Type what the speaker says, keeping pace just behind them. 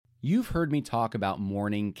You've heard me talk about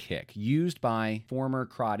Morning Kick, used by former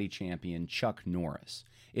karate champion Chuck Norris.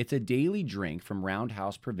 It's a daily drink from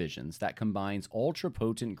Roundhouse Provisions that combines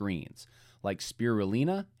ultra-potent greens like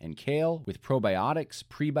spirulina and kale with probiotics,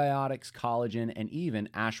 prebiotics, collagen, and even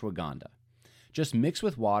ashwagandha. Just mix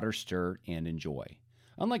with water, stir, and enjoy.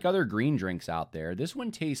 Unlike other green drinks out there, this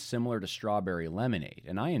one tastes similar to strawberry lemonade,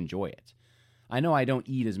 and I enjoy it. I know I don't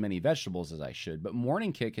eat as many vegetables as I should, but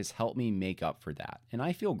Morning Kick has helped me make up for that, and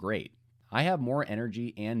I feel great. I have more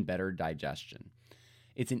energy and better digestion.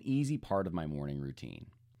 It's an easy part of my morning routine.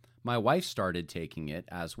 My wife started taking it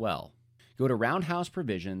as well. Go to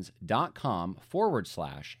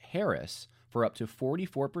roundhouseprovisions.com/Harris for up to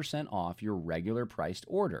 44% off your regular priced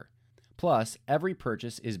order. Plus, every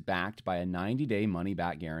purchase is backed by a 90-day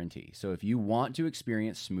money-back guarantee. So if you want to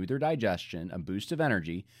experience smoother digestion, a boost of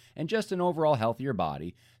energy, and just an overall healthier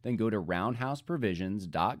body, then go to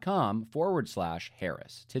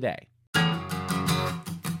roundhouseprovisions.com/Harris today.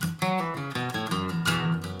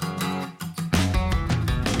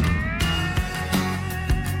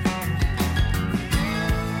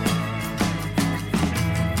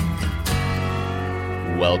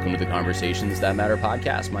 Welcome to the Conversations That Matter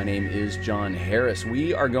podcast. My name is John Harris.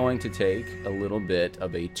 We are going to take a little bit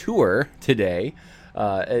of a tour today.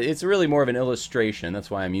 It's really more of an illustration.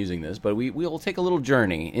 That's why I'm using this. But we will take a little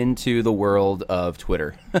journey into the world of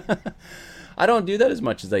Twitter. I don't do that as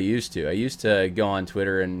much as I used to. I used to go on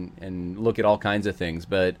Twitter and look at all kinds of things.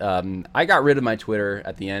 But I got rid of my Twitter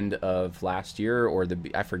at the end of last year, or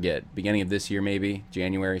I forget, beginning of this year maybe,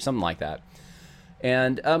 January, something like that.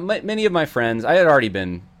 And many of my friends, I had already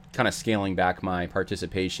been kind of scaling back my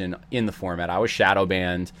participation in the format. I was shadow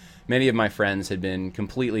banned. Many of my friends had been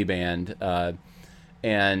completely banned.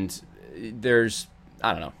 And there's,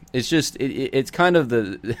 I don't know, it's just, it's kind of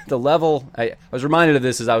the level. I was reminded of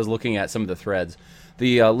this as I was looking at some of the threads.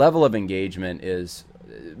 The level of engagement is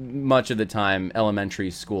much of the time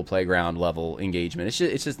elementary school playground level engagement.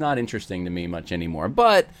 It's just not interesting to me much anymore.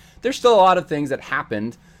 But there's still a lot of things that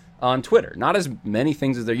happened on Twitter. Not as many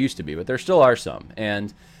things as there used to be, but there still are some.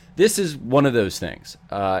 And this is one of those things.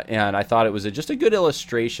 And I thought it was just a good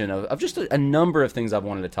illustration of just a number of things I've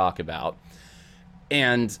wanted to talk about.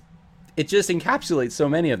 And it just encapsulates so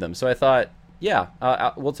many of them. So I thought,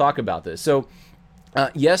 yeah, we'll talk about this. So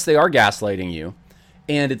yes, they are gaslighting you,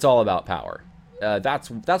 and it's all about power.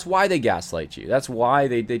 That's why they gaslight you. That's why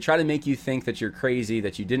they try to make you think that you're crazy,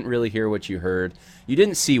 that you didn't really hear what you heard, you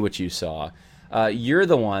didn't see what you saw. You're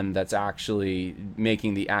the one that's actually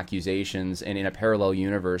making the accusations and in a parallel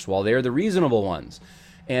universe while they're the reasonable ones.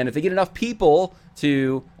 And if they get enough people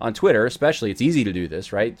on Twitter especially, it's easy to do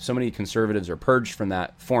this, right? So many conservatives are purged from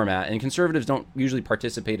that format, and conservatives don't usually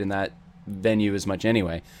participate in that venue as much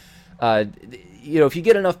anyway. If you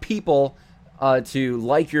get enough people to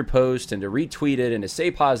like your post and to retweet it and to say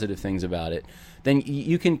positive things about it, then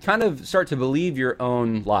you can kind of start to believe your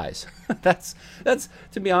own lies. That's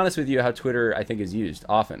to be honest with you, how Twitter, I think, is used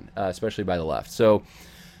often, especially by the left. So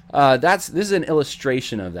this is an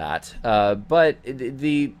illustration of that. But it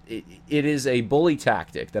is a bully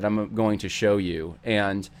tactic that I'm going to show you,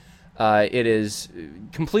 and it is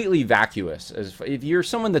completely vacuous. If you're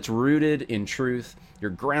someone that's rooted in truth, you're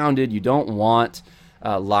grounded, you don't want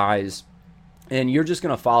lies, and you're just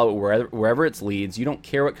going to follow it wherever it leads. You don't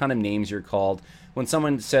care what kind of names you're called. When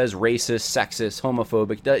someone says racist, sexist,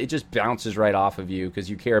 homophobic, it just bounces right off of you because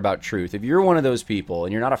you care about truth. If you're one of those people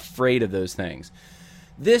and you're not afraid of those things,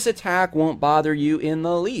 this attack won't bother you in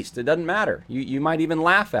the least. It doesn't matter. You might even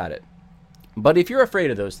laugh at it. But if you're afraid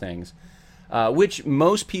of those things, which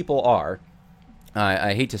most people are,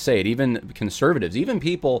 I hate to say it, even conservatives, even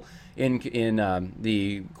people in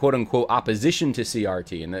the quote-unquote opposition to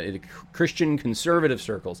CRT, in the Christian conservative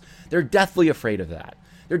circles, they're deathly afraid of that.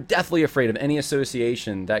 They're deathly afraid of any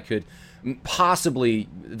association that could possibly,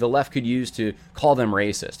 the left could use to call them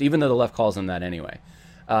racist, even though the left calls them that anyway.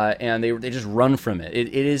 And they just run from it.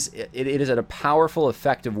 It is a powerful,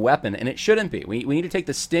 effective weapon, and it shouldn't be. We need to take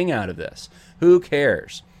the sting out of this. Who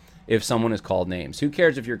cares if someone is called names? Who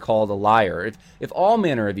cares if you're called a liar? If all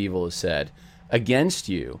manner of evil is said against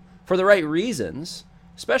you for the right reasons,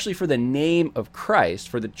 especially for the name of Christ,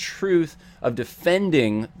 for the truth of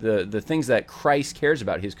defending the things that Christ cares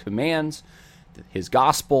about, his commands, his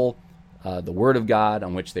gospel, the word of God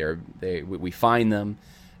on which we find them.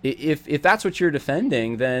 If that's what you're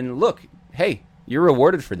defending, then look, hey, you're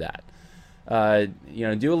rewarded for that.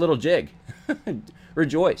 Do a little jig,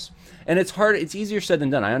 rejoice. And it's hard. It's easier said than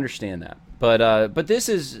done. I understand that. But this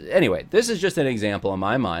is just an example in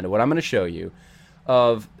my mind of what I'm going to show you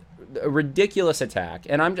of a ridiculous attack.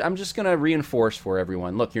 And I'm just going to reinforce for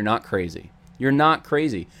everyone, look, you're not crazy. You're not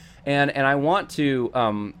crazy. And I want to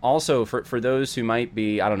also, for those who might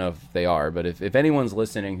be, I don't know if they are, but if anyone's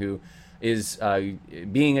listening who is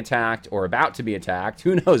being attacked or about to be attacked,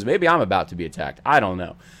 who knows, maybe I'm about to be attacked, I don't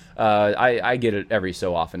know. I get it every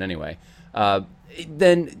so often anyway.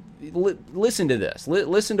 Then listen to this.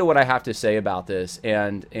 Listen to what I have to say about this,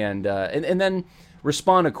 and then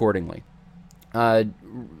respond accordingly.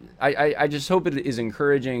 I just hope it is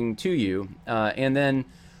encouraging to you, and then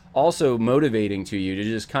also motivating to you to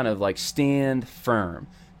just kind of like stand firm.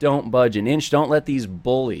 Don't budge an inch. Don't let these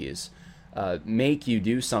bullies make you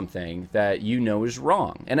do something that you know is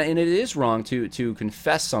wrong. And it is wrong to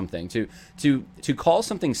confess something, to call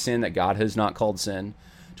something sin that God has not called sin,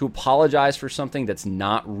 to apologize for something that's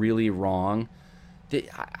not really wrong.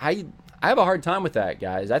 I have a hard time with that,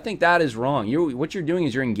 guys. I think that is wrong. What you're doing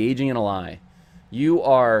is you're engaging in a lie. You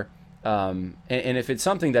are, and if it's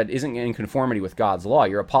something that isn't in conformity with God's law,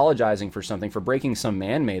 you're apologizing for something, for breaking some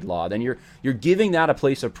man-made law, then you're giving that a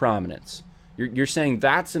place of prominence. You're saying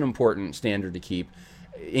that's an important standard to keep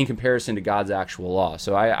in comparison to God's actual law.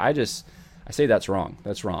 So I say that's wrong.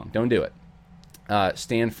 That's wrong. Don't do it.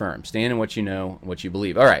 Stand firm. Stand in what you know, what you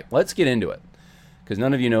believe. All right, let's get into it, because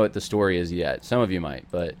none of you know what the story is yet. Some of you might,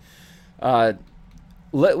 but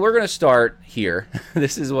we're going to start here.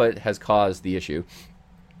 This is what has caused the issue.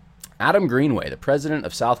 Adam Greenway, the president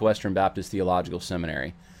of Southwestern Baptist Theological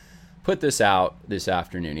Seminary, put this out this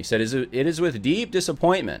afternoon. He said, "It is with deep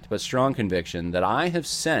disappointment but strong conviction that I have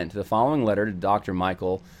sent the following letter to Dr.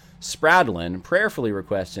 Michael Spradlin, prayerfully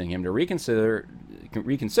requesting him to reconsider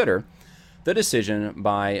the decision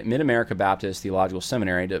by Mid-America Baptist Theological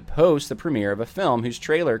Seminary to post the premiere of a film whose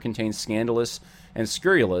trailer contains scandalous and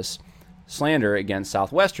scurrilous slander against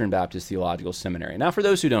Southwestern Baptist Theological Seminary." Now, for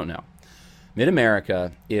those who don't know,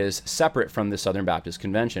 Mid-America is separate from the Southern Baptist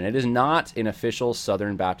Convention. It is not an official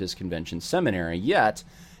Southern Baptist Convention seminary, yet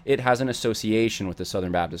it has an association with the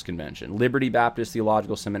Southern Baptist Convention. Liberty Baptist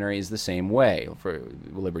Theological Seminary is the same way for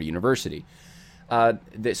Liberty University. So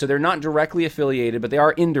they're not directly affiliated, but they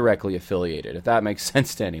are indirectly affiliated, if that makes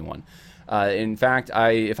sense to anyone. In fact,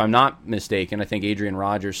 if I'm not mistaken, I think Adrian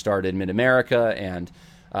Rogers started Mid-America, and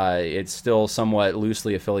it's still somewhat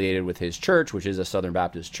loosely affiliated with his church, which is a Southern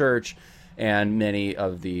Baptist church. And many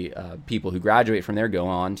of the people who graduate from there go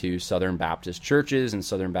on to Southern Baptist churches and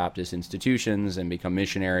Southern Baptist institutions and become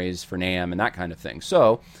missionaries for NAM and that kind of thing.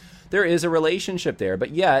 So there is a relationship there,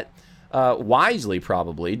 but yet, wisely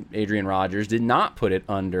probably, Adrian Rogers did not put it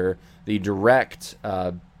under the direct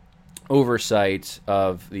oversight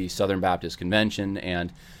of the Southern Baptist Convention.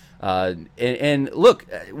 And look,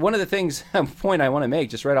 one of the things, a point I want to make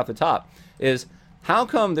just right off the top is, how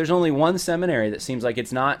come there's only one seminary that seems like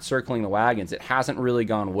it's not circling the wagons? It hasn't really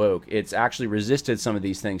gone woke. It's actually resisted some of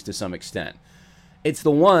these things to some extent. It's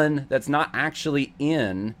the one that's not actually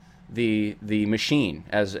in the machine,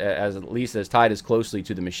 as at least as tied as closely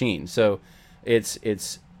to the machine. So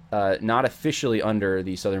it's not officially under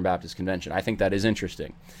the Southern Baptist Convention. I think that is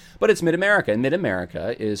interesting. But it's Mid-America, and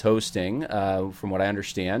Mid-America is hosting, from what I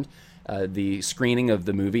understand, the screening of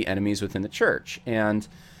the movie Enemies Within the Church. And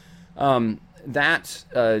I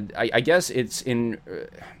guess it's in,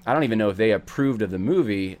 I don't even know if they approved of the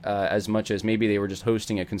movie as much as maybe they were just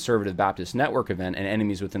hosting a Conservative Baptist Network event, and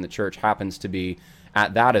Enemies Within the Church happens to be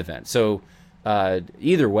at that event. So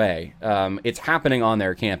either way, it's happening on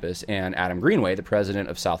their campus, and Adam Greenway, the president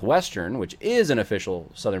of Southwestern, which is an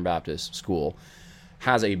official Southern Baptist school,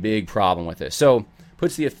 has a big problem with this. So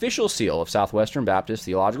puts the official seal of Southwestern Baptist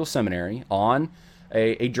Theological Seminary on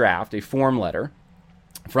a draft, a form letter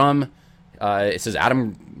from, it says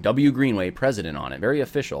Adam W. Greenway, president, on it. Very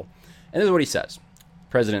official. And this is what he says.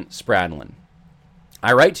 President Spradlin,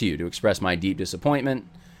 I write to you to express my deep disappointment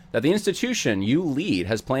that the institution you lead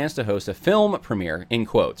has plans to host a film premiere, in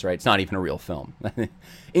quotes, right? It's not even a real film,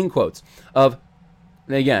 in quotes, of,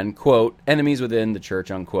 again, quote, Enemies Within the Church,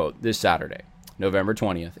 unquote, this Saturday, November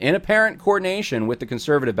 20th, in apparent coordination with the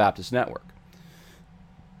Conservative Baptist Network.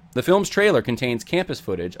 The film's trailer contains campus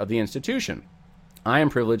footage of the institution I am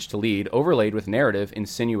privileged to lead, overlaid with narrative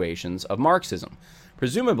insinuations of Marxism,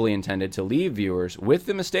 presumably intended to leave viewers with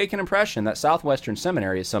the mistaken impression that Southwestern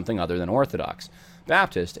Seminary is something other than Orthodox,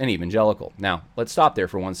 Baptist, and evangelical. Now, let's stop there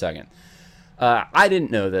for 1 second. I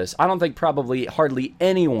didn't know this. I don't think probably hardly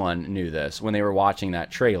anyone knew this when they were watching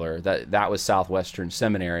that trailer, that was Southwestern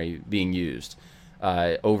Seminary being used,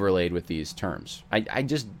 overlaid with these terms. I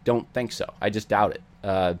just don't think so. I just doubt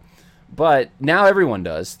it. But now everyone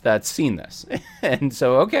does that's seen this. And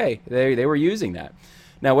so, okay, they were using that.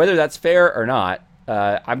 Now, whether that's fair or not,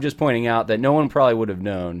 I'm just pointing out that no one probably would have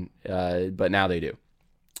known, but now they do.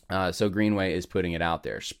 So Greenway is putting it out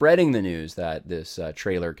there, spreading the news that this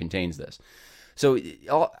trailer contains this. So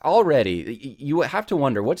already you have to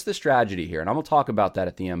wonder, what's the strategy here? And I'm going to talk about that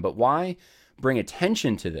at the end, but why bring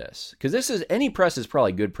attention to this? Because any press is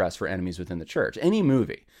probably good press for enemies within the church. Any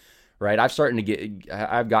movie, right? I've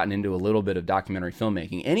gotten into a little bit of documentary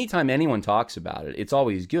filmmaking. Anytime anyone talks about it, it's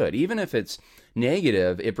always good. Even if it's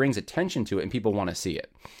negative, it brings attention to it and people want to see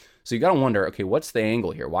it. So you got to wonder, okay, what's the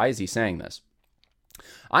angle here? Why is he saying this?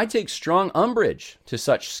 I take strong umbrage to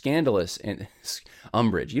such scandalous and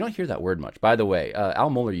umbrage. You don't hear that word much. By the way, Al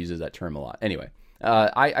Mohler uses that term a lot. Anyway,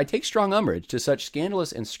 I take strong umbrage to such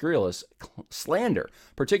scandalous and scurrilous slander,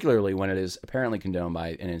 particularly when it is apparently condoned by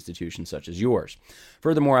an institution such as yours.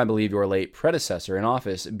 Furthermore, I believe your late predecessor in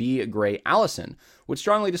office, B. Gray Allison, would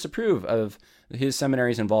strongly disapprove of his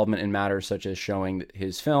seminary's involvement in matters such as showing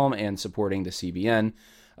his film and supporting the CBN,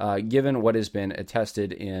 given what has been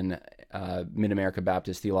attested in Mid-America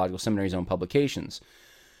Baptist Theological Seminary's own publications.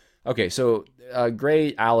 Okay, so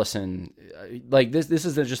Gray Allison, like this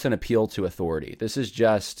is just an appeal to authority. This is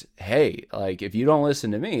just, hey, like if you don't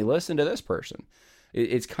listen to me, listen to this person.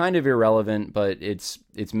 It's kind of irrelevant, but it's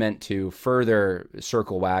meant to further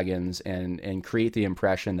circle wagons and create the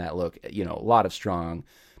impression that, look, a lot of strong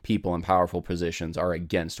people in powerful positions are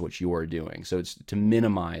against what you are doing. So it's to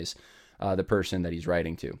minimize the person that he's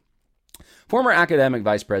writing to. Former academic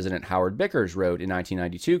vice president Howard Bickers wrote in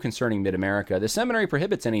 1992 concerning Mid-America, the seminary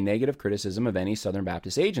prohibits any negative criticism of any Southern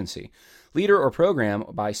Baptist agency, leader, or program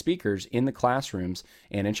by speakers in the classrooms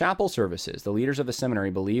and in chapel services. The leaders of the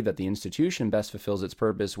seminary believe that the institution best fulfills its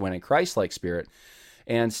purpose when a Christ-like spirit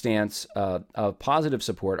and stance of positive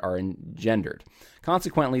support are engendered.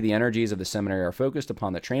 Consequently, the energies of the seminary are focused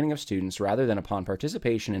upon the training of students rather than upon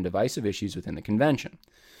participation in divisive issues within the convention.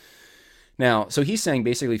 Now, so he's saying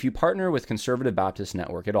basically, if you partner with Conservative Baptist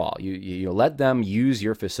Network at all, you let them use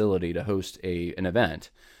your facility to host an event,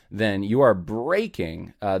 then you are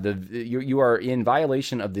breaking you are in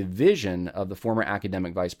violation of the vision of the former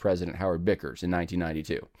academic vice president Howard Bickers in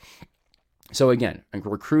 1992. So again,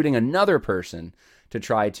 recruiting another person to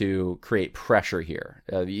try to create pressure here.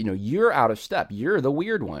 You're out of step. You're the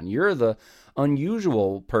weird one. You're the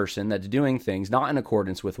unusual person that's doing things not in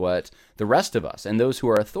accordance with what the rest of us and those who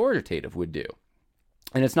are authoritative would do.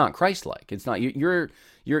 And it's not Christ-like. It's not,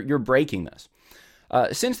 you're breaking this.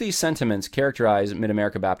 Since these sentiments characterize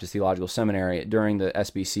Mid-America Baptist Theological Seminary during the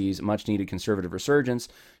SBC's much-needed conservative resurgence,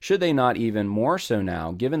 should they not even more so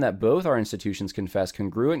now, given that both our institutions confess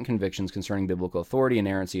congruent convictions concerning biblical authority,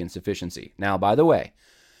 inerrancy, and sufficiency? Now, by the way,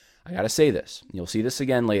 I got to say this. You'll see this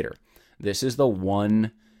again later. This is the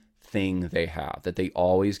one thing they have that they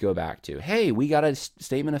always go back to. Hey, we got a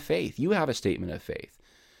statement of faith. You have a statement of faith.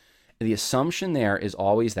 The assumption there is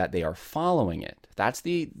always that they are following it. That's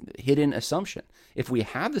the hidden assumption. If we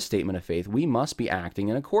have the statement of faith, we must be acting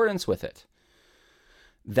in accordance with it.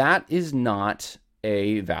 That is not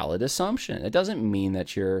a valid assumption. It doesn't mean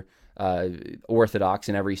that you're orthodox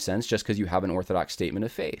in every sense just because you have an orthodox statement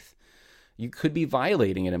of faith. You could be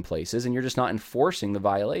violating it in places, and you're just not enforcing the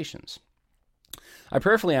violations. I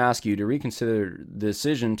prayerfully ask you to reconsider the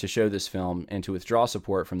decision to show this film and to withdraw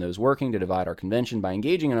support from those working to divide our convention by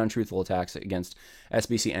engaging in untruthful attacks against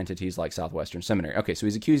SBC entities like Southwestern Seminary. Okay, so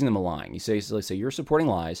he's accusing them of lying. He says, let's say, you're supporting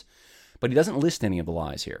lies, but he doesn't list any of the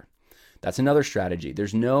lies here. That's another strategy.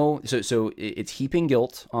 There's no, so it's heaping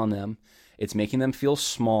guilt on them. It's making them feel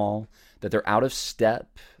small, that they're out of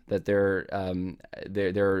step, that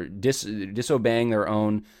they're disobeying their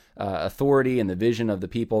own authority and the vision of the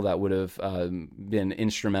people that would have been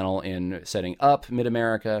instrumental in setting up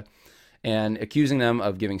Mid-America, and accusing them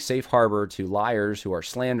of giving safe harbor to liars who are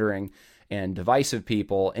slandering and divisive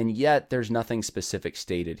people, and yet there's nothing specific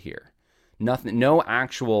stated here. Nothing, no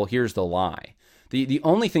actual, here's the lie. The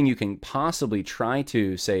only thing you can possibly try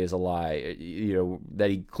to say is a lie, that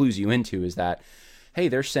he clues you into, is that, hey,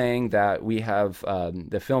 they're saying that we have,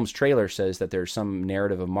 the film's trailer says that there's some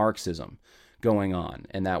narrative of Marxism going on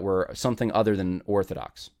and that we're something other than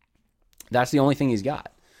orthodox. That's the only thing he's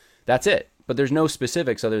got. That's it. But there's no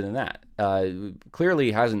specifics other than that. Clearly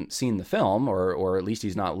he hasn't seen the film, or at least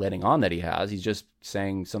he's not letting on that he has. He's just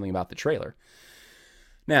saying something about the trailer.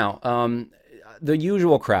 Now, the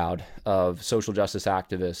usual crowd of social justice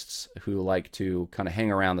activists who like to kind of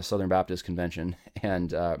hang around the Southern Baptist Convention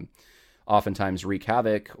and oftentimes wreak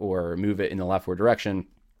havoc or move it in the leftward direction,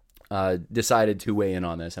 decided to weigh in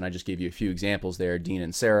on this. And I just gave you a few examples there. Dean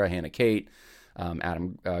and Sarah, Hannah Kate,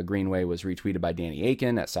 Adam Greenway was retweeted by Danny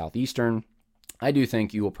Aiken at Southeastern. I do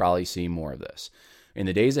think you will probably see more of this. In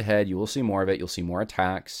the days ahead, you will see more of it. You'll see more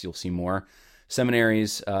attacks. You'll see more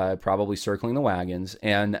seminaries probably circling the wagons.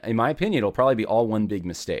 And in my opinion, it'll probably be all one big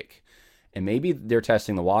mistake. And maybe they're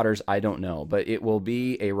testing the waters. I don't know. But it will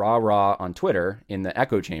be a rah-rah on Twitter in the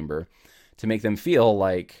echo chamber to make them feel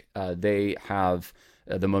like they have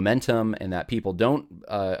the momentum, and that people don't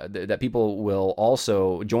that people will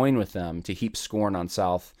also join with them to heap scorn on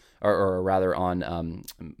South, or rather on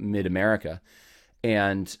Mid America,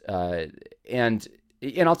 and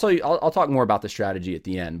I'll tell you, I'll talk more about the strategy at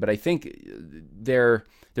the end. But I think they're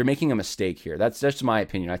making a mistake here. That's just my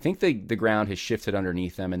opinion. I think the ground has shifted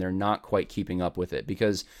underneath them, and they're not quite keeping up with it,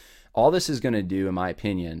 because all this is going to do, in my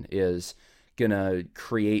opinion, is going to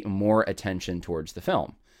create more attention towards the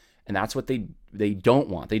film. And that's what they don't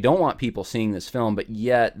want. They don't want people seeing this film, but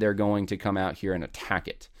yet they're going to come out here and attack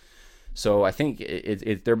it. So I think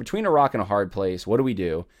they're between a rock and a hard place. What do we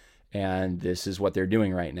do? And this is what they're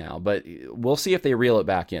doing right now. But we'll see if they reel it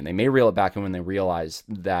back in. They may reel it back in when they realize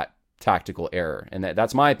that tactical error. And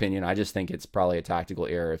that's my opinion. I just think it's probably a tactical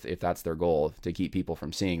error if that's their goal, to keep people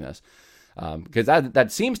from seeing this. Because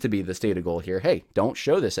that seems to be the stated goal here. Hey, don't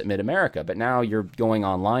show this at Mid-America. But now you're going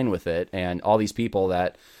online with it, and all these people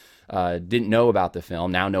that didn't know about the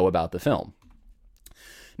film now know about the film.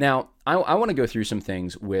 Now, I want to go through some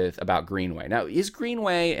things about Greenway. Now, is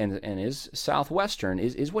Greenway and is Southwestern,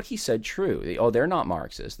 is what he said true? They're not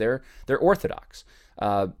Marxists. They're Orthodox.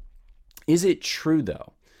 Is it true,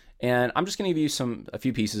 though? And I'm just going to give you a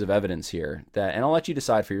few pieces of evidence here, and I'll let you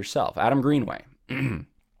decide for yourself. Adam Greenway.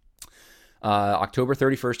 October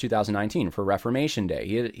 31st, 2019, for Reformation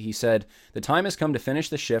Day. He said, "The time has come to finish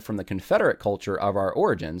the shift from the Confederate culture of our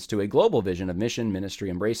origins to a global vision of mission, ministry,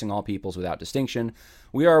 embracing all peoples without distinction.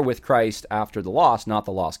 We are with Christ after the lost, not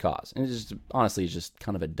the lost cause." And it's just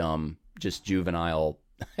kind of a dumb, just juvenile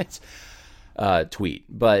tweet.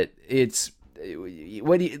 But it's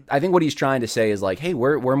I think what he's trying to say is like, hey,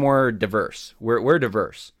 we're more diverse. We're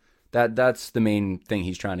diverse. That's the main thing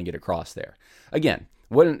he's trying to get across there. Again,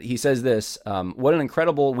 he says this, what an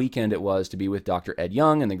incredible weekend it was to be with Dr. Ed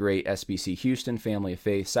Young and the great SBC Houston family of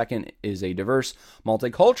faith. Second is a diverse,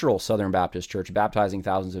 multicultural Southern Baptist church baptizing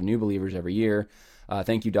thousands of new believers every year.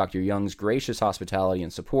 Thank you, Dr. Young's gracious hospitality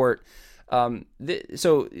and support.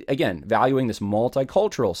 So again, valuing this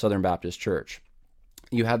multicultural Southern Baptist church.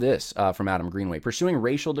 You have this from Adam Greenway. Pursuing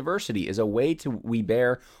racial diversity is a way we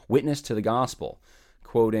bear witness to the gospel.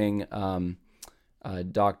 Quoting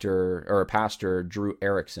Pastor Drew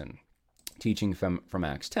Erickson, teaching from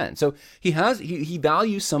Acts 10. So he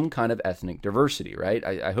values some kind of ethnic diversity, right?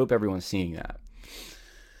 I hope everyone's seeing that.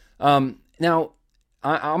 Now,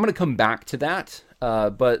 I'm going to come back to that,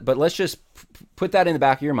 but let's just put that in the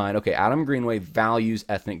back of your mind. Okay, Adam Greenway values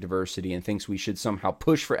ethnic diversity and thinks we should somehow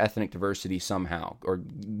push for ethnic diversity somehow, or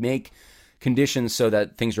make conditions so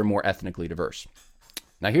that things are more ethnically diverse.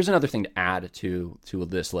 Now, here's another thing to add to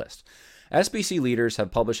this list. SBC leaders have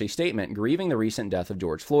published a statement grieving the recent death of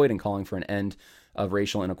George Floyd and calling for an end of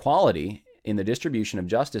racial inequality in the distribution of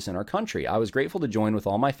justice in our country. I was grateful to join with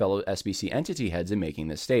all my fellow SBC entity heads in making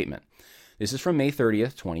this statement. This is from May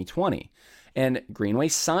 30th, 2020. And Greenway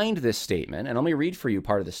signed this statement, and let me read for you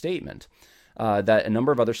part of the statement, that a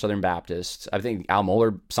number of other Southern Baptists, I think Al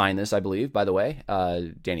Mohler signed this, I believe, by the way.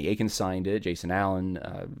 Danny Akins signed it, Jason Allen,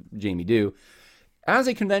 Jamie Dew. As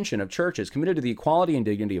a convention of churches committed to the equality and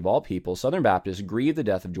dignity of all people, Southern Baptists grieve the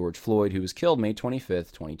death of George Floyd, who was killed May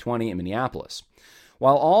 25th, 2020 in Minneapolis.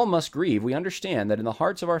 While all must grieve, we understand that in the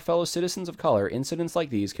hearts of our fellow citizens of color, incidents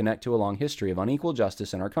like these connect to a long history of unequal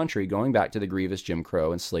justice in our country going back to the grievous Jim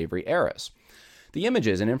Crow and slavery eras. The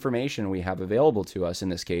images and information we have available to us in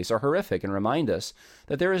this case are horrific and remind us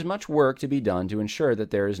that there is much work to be done to ensure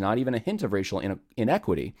that there is not even a hint of racial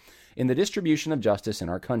inequity in the distribution of justice in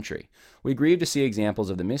our country. We grieve to see examples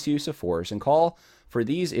of the misuse of force and call for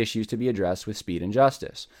these issues to be addressed with speed and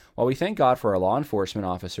justice. While we thank God for our law enforcement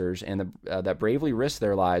officers and that bravely risk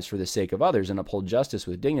their lives for the sake of others and uphold justice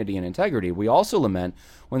with dignity and integrity, we also lament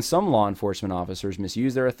when some law enforcement officers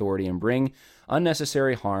misuse their authority and bring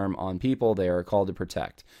unnecessary harm on people they are called to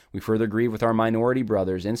protect. We further grieve with our minority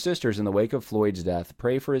brothers and sisters in the wake of Floyd's death,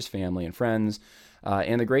 pray for his family and friends,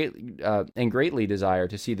 and greatly desire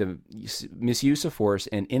to see the misuse of force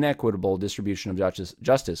and inequitable distribution of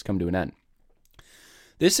justice come to an end.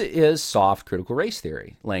 This is soft critical race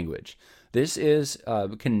theory language. This is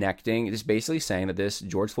connecting. This is basically saying that this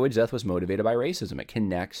George Floyd's death was motivated by racism. It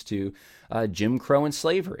connects to Jim Crow and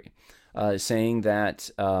slavery, saying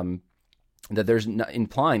that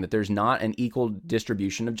implying that there's not an equal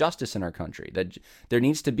distribution of justice in our country, that there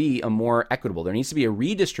needs to be a more equitable, there needs to be a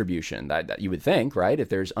redistribution that you would think, right? If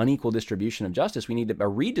there's unequal distribution of justice, we need a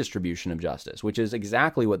redistribution of justice, which is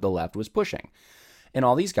exactly what the left was pushing. And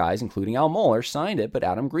all these guys, including Al Mohler, signed it, but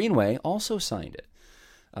Adam Greenway also signed it.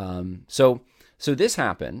 So this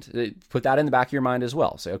happened. Put that in the back of your mind as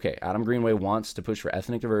well. Say, okay, Adam Greenway wants to push for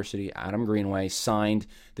ethnic diversity. Adam Greenway signed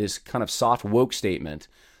this kind of soft woke statement.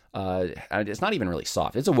 It's not even really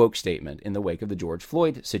soft. It's a woke statement in the wake of the George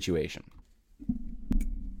Floyd situation.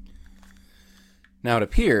 Now, it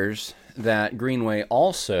appears that Greenway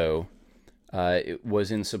also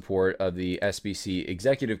was in support of the SBC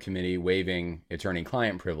Executive Committee waiving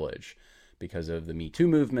attorney-client privilege because of the Me Too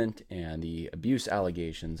movement and the abuse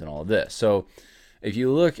allegations and all of this. So if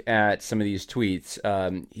you look at some of these tweets,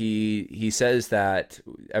 he says that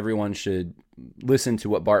everyone should listen to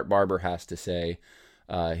what Bart Barber has to say,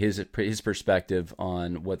 his perspective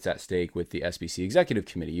on what's at stake with the SBC Executive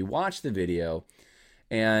Committee. You watch the video,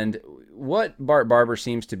 and what Bart Barber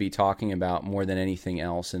seems to be talking about more than anything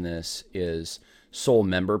else in this is sole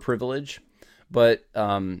member privilege. But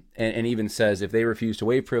and even says if they refuse to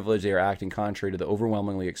waive privilege, they are acting contrary to the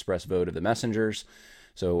overwhelmingly expressed vote of the messengers.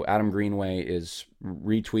 So Adam Greenway is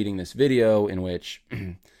retweeting this video in which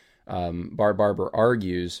Bart Barber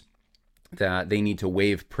argues that they need to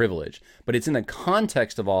waive privilege. But it's in the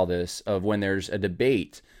context of all this of when there's a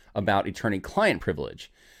debate about attorney-client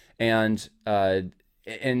privilege. And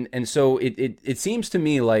so it seems to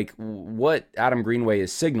me like what Adam Greenway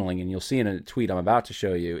is signaling, and you'll see in a tweet I'm about to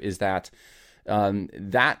show you, is that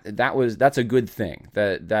that's a good thing,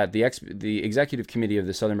 that the executive committee of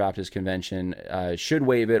the Southern Baptist Convention should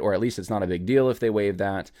waive it, or at least it's not a big deal if they waive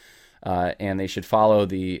that, and they should follow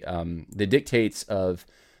the dictates of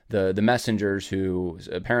the messengers who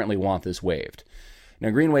apparently want this waived. Now,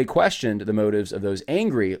 Greenway questioned the motives of those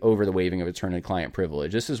angry over the waiving of attorney-client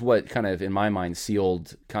privilege. This is what kind of, in my mind,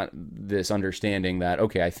 sealed this understanding that,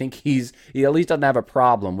 okay, I think he at least doesn't have a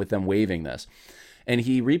problem with them waiving this. And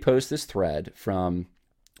he reposts this thread from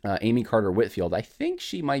Amy Carter Whitfield. I think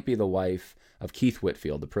she might be the wife of Keith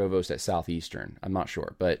Whitfield, the provost at Southeastern. I'm not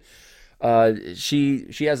sure, but she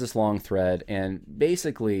has this long thread, and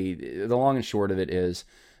basically the long and short of it is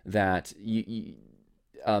that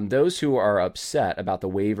those who are upset about the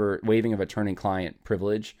waiving of attorney-client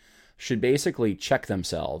privilege should basically check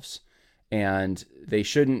themselves, and they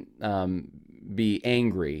shouldn't be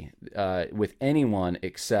angry with anyone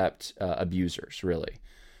except abusers, really.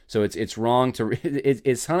 So it's wrong to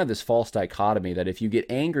it's kind of this false dichotomy that if you get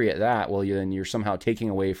angry at that, well, then you're somehow taking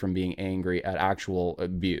away from being angry at actual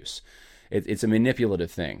abuse. It's a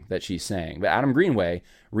manipulative thing that she's saying. But Adam Greenway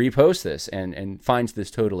reposts this and finds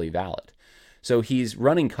this totally valid. So he's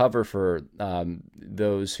running cover for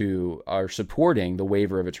those who are supporting the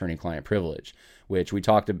waiver of attorney-client privilege, which we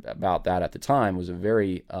talked about that at the time was a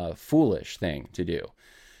very foolish thing to do.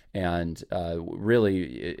 And really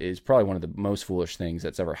is probably one of the most foolish things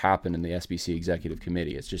that's ever happened in the SBC Executive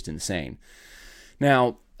Committee. It's just insane.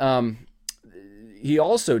 Now, he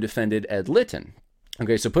also defended Ed Litton.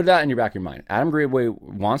 Okay, so put that in your back of your mind. Adam Greenway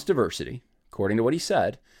wants diversity, according to what he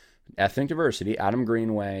said. Ethnic diversity. Adam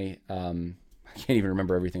Greenway, I can't even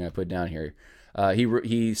remember everything I put down here.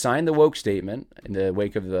 He signed the woke statement in the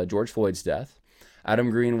wake of George Floyd's death. Adam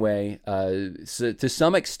Greenway, to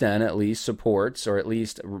some extent at least, supports or at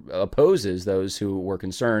least opposes those who were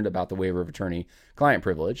concerned about the waiver of attorney-client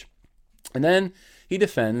privilege. And then he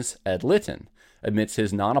defends Ed Litton, admits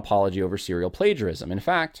his non-apology over serial plagiarism. In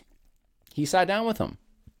fact, he sat down with him,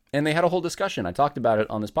 and they had a whole discussion. I talked about it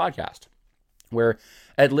on this podcast, where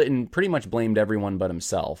Ed Litton pretty much blamed everyone but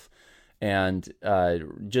himself. And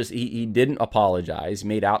he didn't apologize,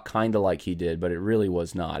 made out kind of like he did, but it really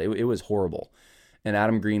was not. It was horrible. And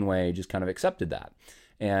Adam Greenway just kind of accepted that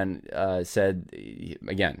and said,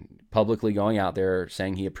 again, publicly going out there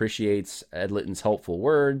saying he appreciates Ed Litton's helpful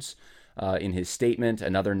words in his statement,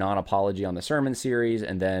 another non-apology on the sermon series,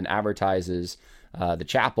 and then advertises the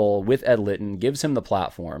chapel with Ed Litton, gives him the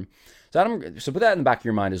platform. So put that in the back of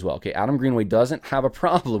your mind as well. Okay, Adam Greenway doesn't have a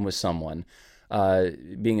problem with someone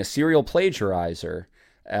being a serial plagiarizer,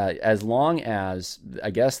 as long as,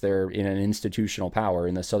 I guess, they're in an institutional power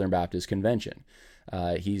in the Southern Baptist Convention.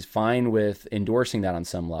 He's fine with endorsing that on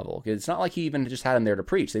some level. It's not like he even just had him there to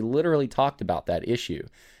preach. They literally talked about that issue.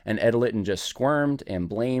 And Ed Litton just squirmed and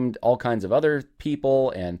blamed all kinds of other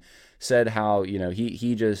people and said how,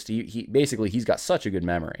 he basically, he's got such a good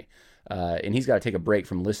memory. And he's got to take a break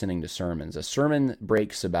from listening to sermons, a sermon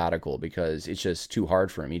break sabbatical, because it's just too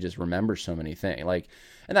hard for him. He just remembers so many things.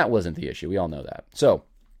 And that wasn't the issue. We all know that. So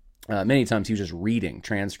many times he was just reading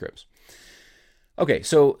transcripts. Okay,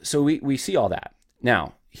 so we see all that.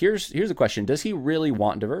 Now, here's the question. Does he really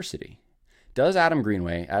want diversity? Does Adam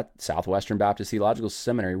Greenway at Southwestern Baptist Theological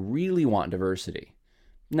Seminary really want diversity?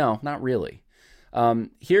 No, not really.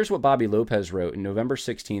 Here's what Bobby Lopez wrote in November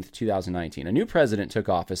 16th, 2019. A new president took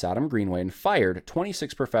office, Adam Greenway, and fired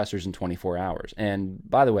 26 professors in 24 hours. And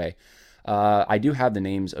by the way, I do have the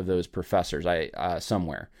names of those professors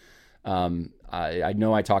somewhere. I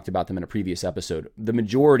know I talked about them in a previous episode. The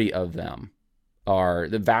majority of them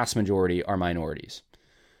the vast majority are minorities,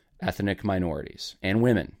 ethnic minorities, and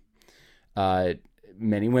women.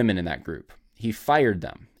 Many women in that group. He fired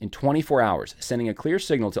them in 24 hours, sending a clear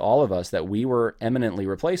signal to all of us that we were eminently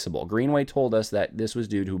replaceable. Greenway told us that this was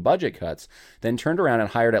due to budget cuts, then turned around and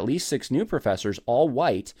hired at least 6 new professors, all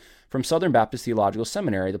white, from Southern Baptist Theological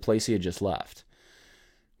Seminary, the place he had just left.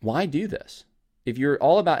 Why do this? If you're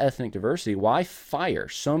all about ethnic diversity, why fire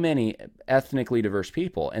so many ethnically diverse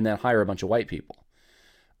people and then hire a bunch of white people?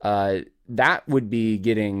 That would be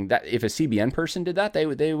getting that. If a CBN person did that, they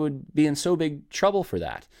would be in so big trouble for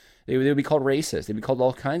that. They would be called racist. They'd be called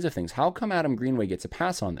all kinds of things. How come Adam Greenway gets a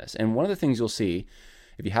pass on this? And one of the things you'll see,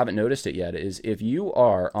 if you haven't noticed it yet, is if you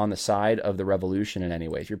are on the side of the revolution in any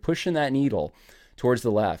way, if you're pushing that needle towards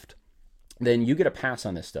the left, then you get a pass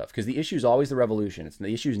on this stuff, because the issue is always the revolution.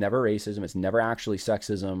 The issue is never racism. It's never actually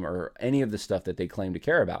sexism or any of the stuff that they claim to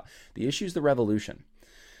care about. The issue is the revolution.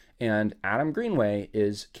 And Adam Greenway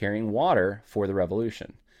is carrying water for the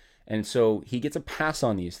revolution. And so he gets a pass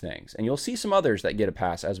on these things. And you'll see some others that get a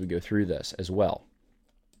pass as we go through this as well.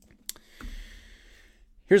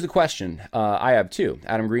 Here's the question I have too.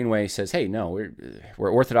 Adam Greenway says, hey, no,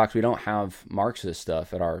 we're Orthodox. We don't have Marxist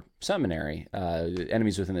stuff at our seminary.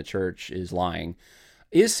 Enemies Within the Church is lying.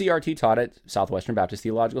 Is CRT taught at Southwestern Baptist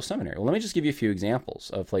Theological Seminary? Well, let me just give you a few examples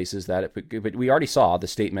of places that but we already saw the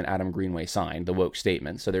statement Adam Greenway signed, the woke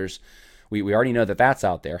statement. So we already know that that's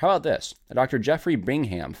out there. How about this? Dr. Jeffrey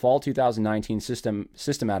Bingham, fall 2019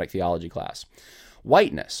 systematic theology class.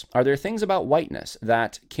 Whiteness. Are there things about whiteness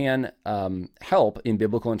that can help in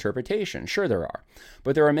biblical interpretation? Sure there are.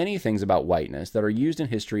 But there are many things about whiteness that are used in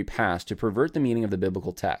history past to pervert the meaning of the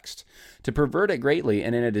biblical text, to pervert it greatly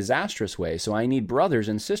and in a disastrous way. So I need brothers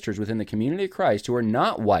and sisters within the community of Christ who are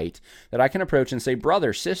not white that I can approach and say,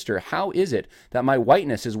 brother, sister, how is it that my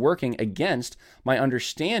whiteness is working against my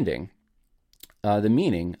understanding the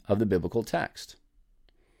meaning of the biblical text?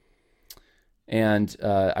 And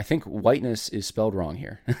I think whiteness is spelled wrong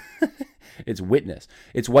here. It's witness.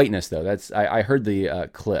 It's whiteness, though. I heard the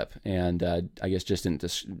clip, and I guess just didn't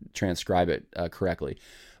transcribe it correctly.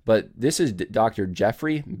 But this is Dr.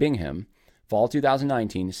 Jeffrey Bingham, fall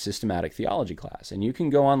 2019 systematic theology class. And you can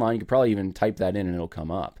go online. You could probably even type that in, and it'll come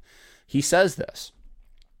up. He says this.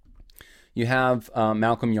 You have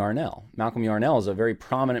Malcolm Yarnell. Malcolm Yarnell is a very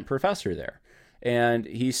prominent professor there. And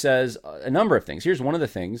he says a number of things. Here's one of the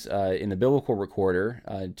things in the Biblical Recorder,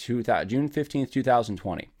 June 15th,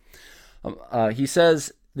 2020. He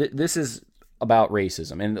says this is about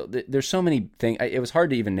racism. And there's so many things. It was hard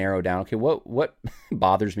to even narrow down, okay, what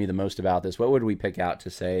bothers me the most about this? What would we pick out to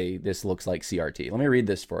say this looks like CRT? Let me read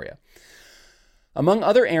this for you. Among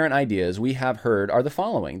other errant ideas we have heard are the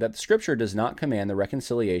following: that the Scripture does not command the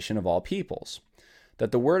reconciliation of all peoples,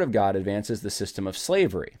 that the Word of God advances the system of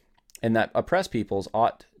slavery, and that oppressed peoples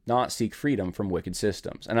ought not seek freedom from wicked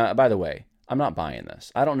systems. And by the way, I'm not buying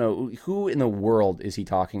this. I don't know who in the world is he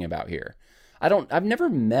talking about here. I've never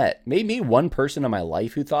met maybe one person in my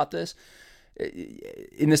life who thought this.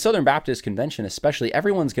 In the Southern Baptist Convention especially,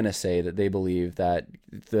 everyone's going to say that they believe that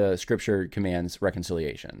the Scripture commands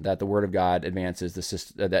reconciliation, that the Word of God advances the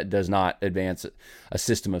system, that does not advance a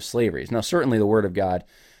system of slavery. Now, certainly the Word of God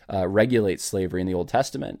regulates slavery in the Old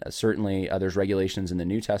Testament. Certainly there's regulations in the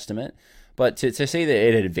New Testament. But to say that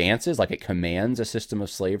it advances, like it commands a system of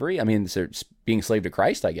slavery, I mean, it's being slave to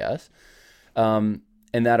Christ, I guess,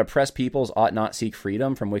 and that oppressed peoples ought not seek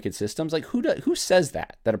freedom from wicked systems. Like, who says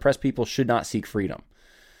that oppressed people should not seek freedom?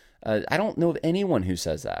 I don't know of anyone who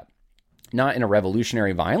says that. Not in a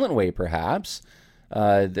revolutionary, violent way, perhaps.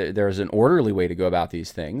 There's an orderly way to go about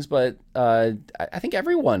these things, but I think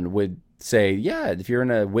everyone would say, yeah, if you're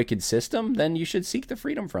in a wicked system, then you should seek the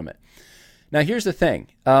freedom from it. Now, here's the thing.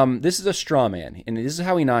 This is a straw man, and this is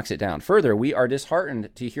how he knocks it down. Further, we are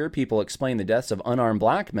disheartened to hear people explain the deaths of unarmed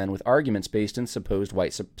black men with arguments based in supposed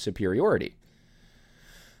white superiority.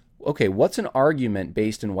 Okay, what's an argument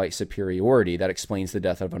based in white superiority that explains the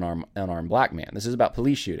death of an unarmed black man? This is about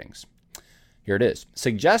police shootings. Here it is.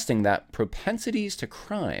 Suggesting that propensities to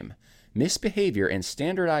crime, misbehavior, and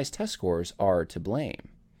standardized test scores are to blame.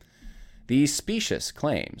 These specious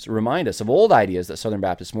claims remind us of old ideas that Southern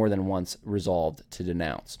Baptists more than once resolved to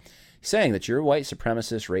denounce, saying that you're a white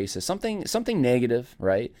supremacist, racist, something negative,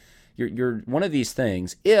 right? You're one of these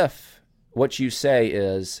things if what you say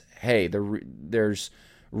is, hey, there's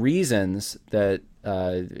reasons that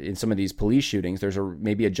in some of these police shootings, there's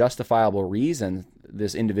maybe a justifiable reason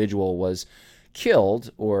this individual was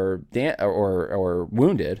killed or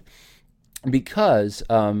wounded because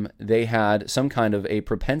they had some kind of a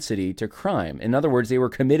propensity to crime. In other words, they were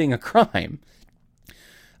committing a crime.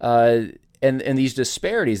 And these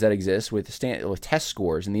disparities that exist with test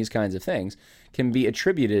scores and these kinds of things can be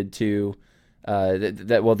attributed to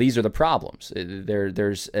well, these are the problems.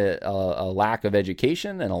 There's a lack of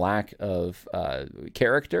education and a lack of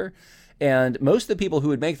character. And most of the people who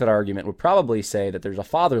would make that argument would probably say that there's a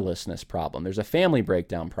fatherlessness problem. There's a family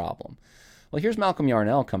breakdown problem. Well, here's Malcolm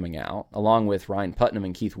Yarnell coming out, along with Ryan Putnam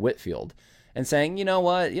and Keith Whitfield, and saying, you know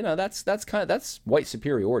what, that's white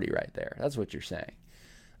superiority right there. That's what you're saying.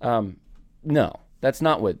 No, that's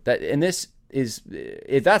not what that. And this is,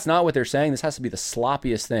 if that's not what they're saying, this has to be the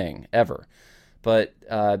sloppiest thing ever. But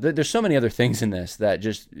there's so many other things in this that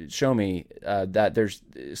just show me that there's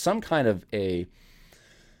some kind of a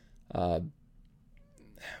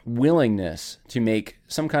willingness to make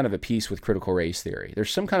some kind of a peace with critical race theory.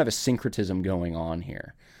 There's some kind of a syncretism going on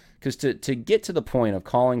here. Because to get to the point of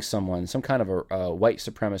calling someone some kind of a white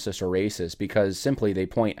supremacist or racist because simply they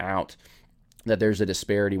point out that there's a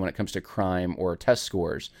disparity when it comes to crime or test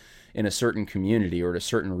scores in a certain community or a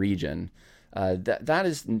certain region, that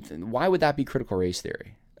is, why would that be critical race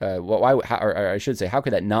theory? Or I should say, how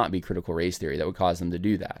could that not be critical race theory that would cause them to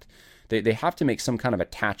do that? They have to make some kind of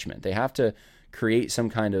attachment. They have to create some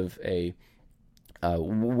kind of a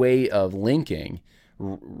way of linking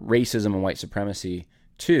racism and white supremacy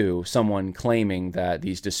to someone claiming that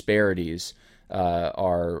these disparities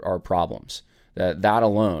are problems. That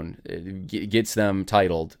alone gets them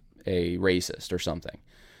titled a racist or something.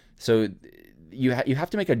 So you have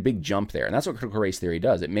to make a big jump there, and that's what critical race theory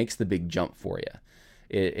does. It makes the big jump for you.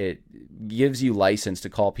 It gives you license to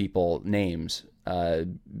call people names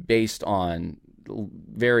based on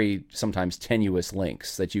very sometimes tenuous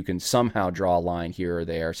links that you can somehow draw a line here or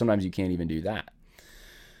there. Sometimes you can't even do that.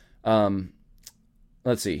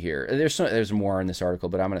 Let's see here. There's more in this article,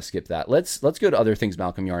 but I'm going to skip that. Let's go to other things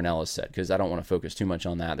Malcolm Yarnell has said, because I don't want to focus too much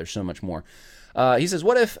on that. There's so much more. He says,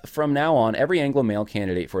 what if from now on every Anglo-male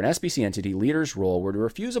candidate for an SBC entity leader's role were to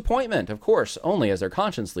refuse appointment, of course, only as their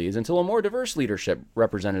conscience leads, until a more diverse leadership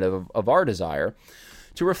representative of our desire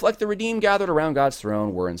to reflect the redeemed gathered around God's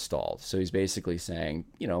throne were installed? So he's basically saying,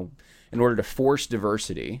 in order to force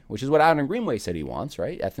diversity, which is what Adam Greenway said he wants,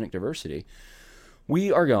 right? Ethnic diversity.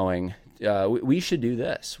 We are going, we should do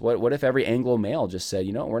this. What if every Anglo male just said,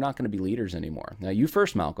 we're not going to be leaders anymore? Now, you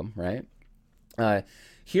first, Malcolm, right?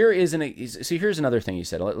 Here's another thing he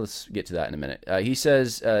said. Let's get to that in a minute. He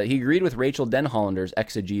says he agreed with Rachel Denhollander's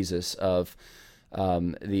exegesis of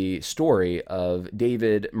the story of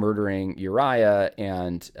David murdering Uriah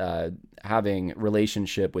and having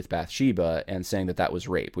relationship with Bathsheba and saying that was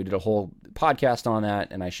rape. We did a whole podcast on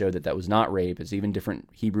that, and I showed that was not rape. It's even different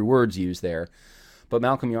Hebrew words used there. But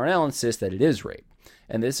Malcolm Yarnell insists that it is rape.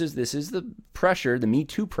 And this is the pressure, the Me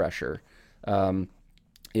Too pressure,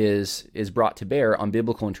 is brought to bear on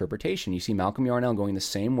biblical interpretation. You see Malcolm Yarnell going the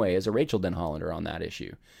same way as a Rachel Denhollander on that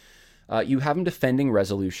issue. You have him defending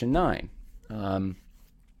Resolution 9.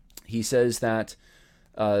 He says that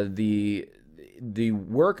the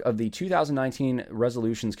work of the 2019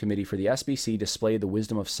 Resolutions Committee for the SBC displayed the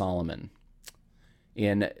wisdom of Solomon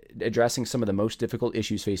in addressing some of the most difficult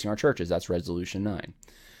issues facing our churches. That's Resolution 9.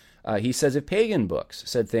 He says, if pagan books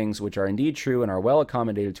said things which are indeed true and are well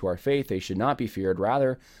accommodated to our faith, they should not be feared.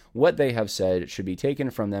 Rather, what they have said should be taken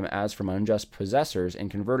from them as from unjust possessors and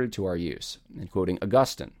converted to our use. And quoting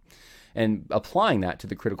Augustine, and applying that to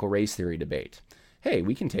the critical race theory debate. Hey,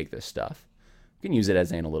 we can take this stuff. We can use it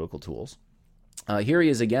as analytical tools. Here he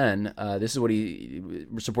is again. This is what he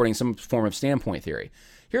supporting some form of standpoint theory.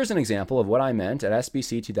 Here's an example of what I meant at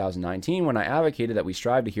SBC 2019 when I advocated that we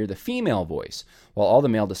strive to hear the female voice. While all the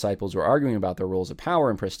male disciples were arguing about their roles of power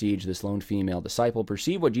and prestige, this lone female disciple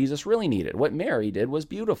perceived what Jesus really needed. What Mary did was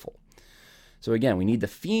beautiful. So again, we need the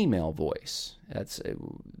female voice. That's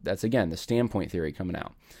again, the standpoint theory coming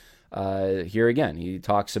out. Here again, he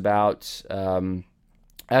talks about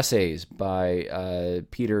essays by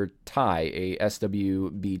Peter Tai, a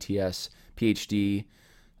SWBTS PhD,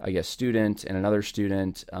 I guess, student, and another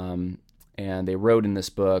student, and they wrote in this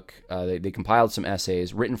book, they compiled some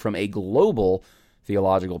essays written from a global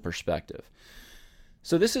theological perspective.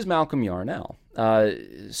 So this is Malcolm Yarnell.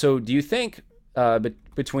 So do you think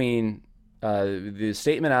between the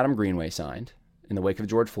statement Adam Greenway signed in the wake of the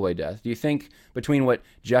George Floyd death, do you think between what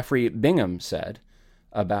Jeffrey Bingham said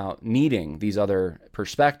about needing these other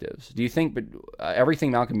perspectives, do you think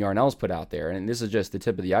everything Malcolm Yarnell's put out there, and this is just the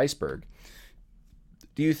tip of the iceberg,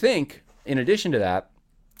 Do you think, in addition to that,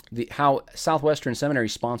 how Southwestern Seminary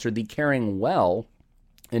sponsored the Caring Well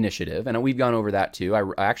initiative, and we've gone over that too. I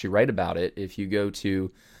actually write about it. If you go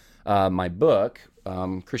to my book,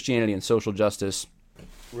 Christianity and Social Justice,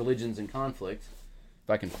 Religions in Conflict, if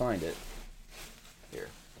I can find it here.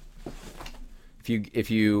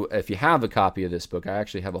 If you have a copy of this book, I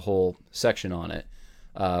actually have a whole section on it,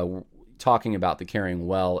 talking about the Caring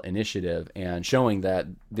Well initiative and showing that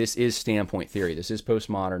this is standpoint theory. This is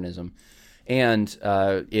postmodernism. And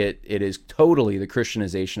it is totally the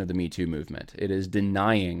Christianization of the Me Too movement. It is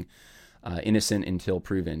denying innocent until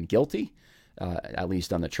proven guilty, at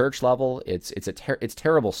least on the church level. It's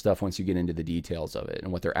terrible stuff once you get into the details of it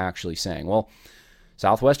and what they're actually saying. Well,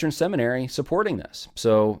 Southwestern Seminary supporting this,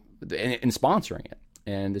 so and sponsoring it,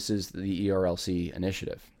 and this is the ERLC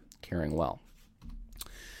initiative, Caring Well.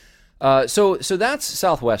 So that's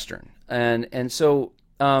Southwestern, and so.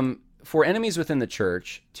 For enemies within the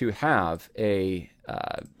church to have to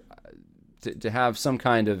have some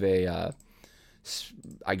kind of a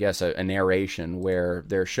narration where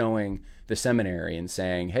they're showing the seminary and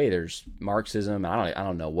saying, "Hey, there's Marxism." I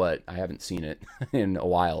don't know what. I haven't seen it in a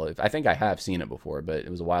while. I think I have seen it before, but it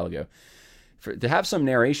was a while ago. To have some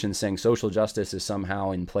narration saying social justice is somehow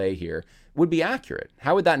in play here would be accurate.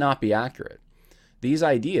 How would that not be accurate? These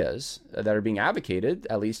ideas that are being advocated,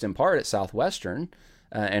 at least in part at Southwestern,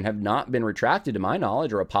 and have not been retracted to my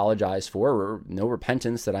knowledge or apologized for, or no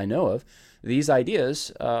repentance that I know of. These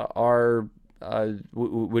ideas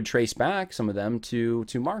would trace back, some of them, to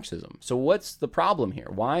Marxism. So what's the problem here?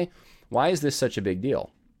 Why is this such a big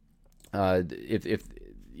deal?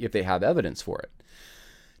 If they have evidence for it.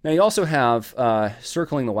 Now you also have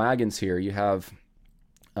circling the wagons here. You have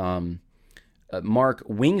Mark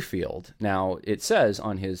Wingfield. Now, it says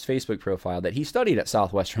on his Facebook profile that he studied at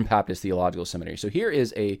Southwestern Baptist Theological Seminary. So here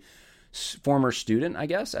is a former student, I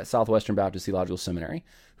guess, at Southwestern Baptist Theological Seminary,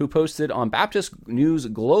 who posted on Baptist News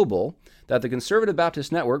Global that the Conservative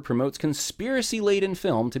Baptist Network promotes conspiracy-laden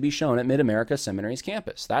film to be shown at Mid-America Seminary's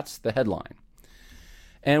campus. That's the headline.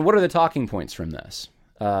 And what are the talking points from this?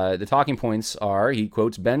 The talking points are, he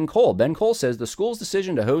quotes Ben Cole. Ben Cole says, the school's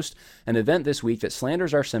decision to host an event this week that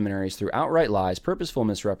slanders our seminaries through outright lies, purposeful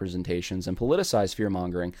misrepresentations, and politicized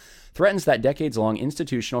fear-mongering threatens that decades-long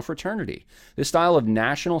institutional fraternity. This style of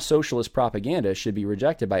national socialist propaganda should be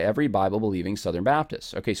rejected by every Bible-believing Southern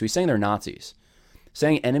Baptist. Okay, so he's saying they're Nazis.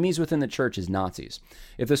 Saying enemies within the church is Nazis.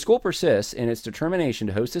 If the school persists in its determination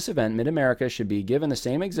to host this event, Mid-America should be given the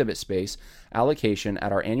same exhibit space allocation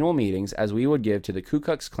at our annual meetings as we would give to the Ku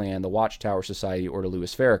Klux Klan, the Watchtower Society, or to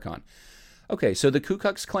Louis Farrakhan. Okay, so the Ku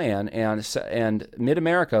Klux Klan and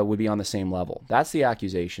Mid-America would be on the same level. That's the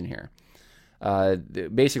accusation here.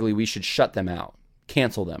 Basically, we should shut them out,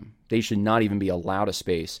 cancel them. They should not even be allowed a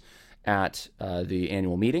space at the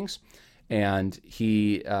annual meetings. And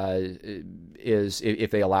he is,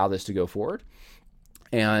 if they allow this to go forward,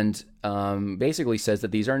 and basically says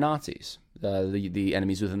that these are Nazis, the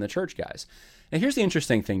enemies within the church guys. Now, here's the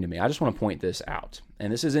interesting thing to me. I just want to point this out.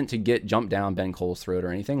 And this isn't to jump down Ben Cole's throat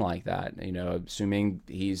or anything like that. You know, assuming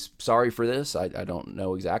he's sorry for this, I don't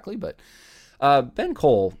know exactly. But Ben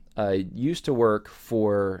Cole used to work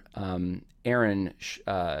for Aaron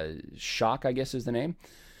Schock, I guess is the name.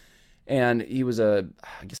 And he was a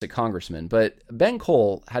congressman. But Ben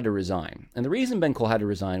Cole had to resign. And the reason Ben Cole had to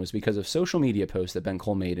resign was because of social media posts that Ben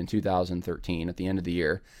Cole made in 2013 at the end of the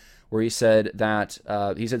year, where he said that,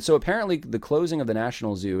 so apparently the closing of the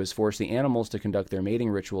National Zoo has forced the animals to conduct their mating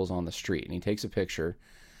rituals on the street. And he takes a picture,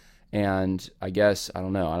 and I guess, I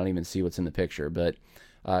don't know, I don't even see what's in the picture, but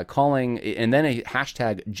calling, and then a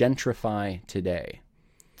hashtag gentrify today.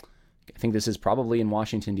 I think this is probably in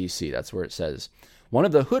Washington, D.C. That's where it says. One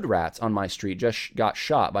of the hood rats on my street just got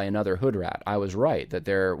shot by another hood rat. I was right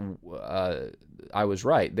there when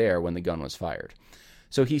the gun was fired.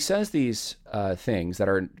 So he says these things that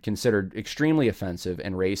are considered extremely offensive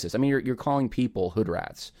and racist. I mean, you're calling people hood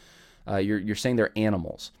rats. You're saying they're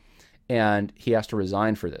animals. And he has to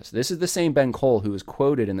resign for this. This is the same Ben Cole who is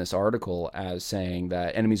quoted in this article as saying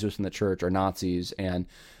that enemies within the church are Nazis and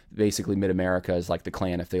basically Mid-America is like the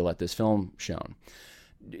Klan if they let this film shown.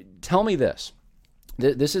 Tell me this.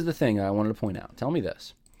 This is the thing I wanted to point out. Tell me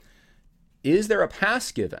this. Is there a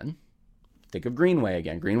pass given? Think of Greenway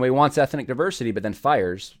again. Greenway wants ethnic diversity, but then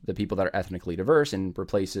fires the people that are ethnically diverse and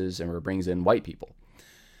replaces or brings in white people.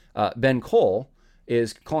 Ben Cole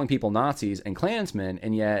is calling people Nazis and Klansmen,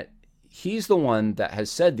 and yet he's the one that has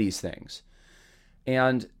said these things.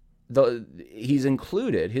 And he's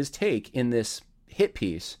included his take in this hit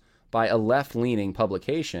piece by a left-leaning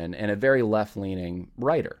publication and a very left-leaning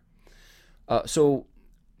writer. So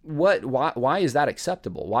why is that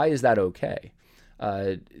acceptable? Why is that okay?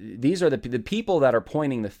 These are the people that are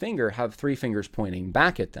pointing the finger have three fingers pointing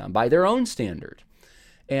back at them by their own standard.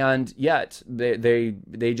 And yet they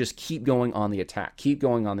just keep going on the attack,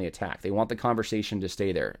 They want the conversation to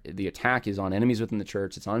stay there. The attack is on enemies within the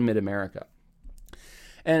church. It's on Mid-America.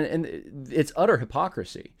 And it's utter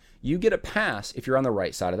hypocrisy. You get a pass if you're on the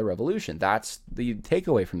right side of the revolution. That's the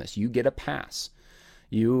takeaway from this. You get a pass.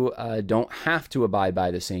 You don't have to abide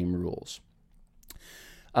by the same rules.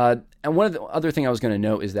 And one of the other thing I was going to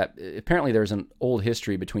note is that apparently there's an old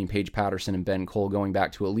history between Paige Patterson and Ben Cole going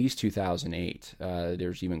back to at least 2008.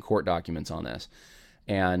 There's even court documents on this.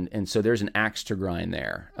 And so there's an axe to grind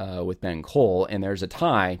there with Ben Cole, and there's a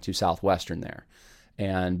tie to Southwestern there.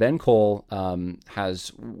 And Ben Cole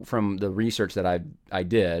has, from the research that I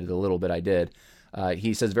did, the little bit I did,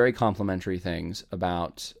 he says very complimentary things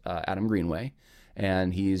about Adam Greenway.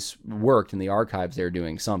 And he's worked in the archives there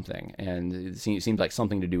doing something. And it seems like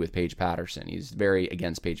something to do with Paige Patterson. He's very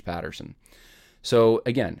against Paige Patterson. So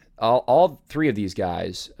again, all three of these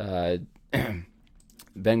guys, Ben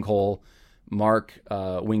Cole, Mark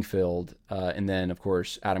Wingfield, and then, of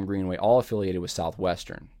course, Adam Greenway, all affiliated with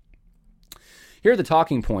Southwestern. Here are the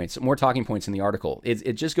talking points, more talking points in the article.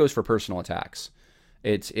 It just goes for personal attacks.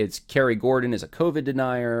 It's Kerry Gordon is a COVID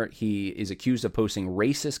denier. He is accused of posting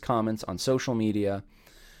racist comments on social media.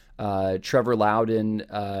 Trevor Loudon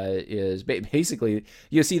is basically,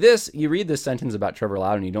 you see this, you read this sentence about Trevor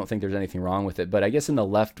Loudon, you don't think there's anything wrong with it. But I guess in the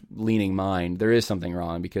left-leaning mind, there is something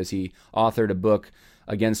wrong because he authored a book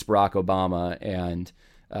against Barack Obama and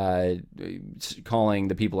calling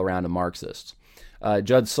the people around him Marxists.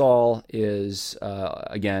 Judd Saul is,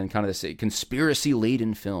 again, kind of this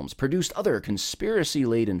conspiracy-laden films, produced other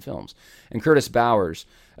conspiracy-laden films. And Curtis Bowers,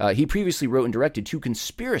 he previously wrote and directed 2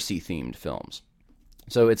 conspiracy-themed films.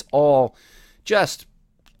 So it's all just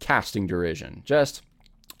casting derision, just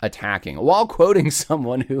attacking, while quoting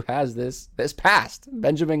someone who has this past,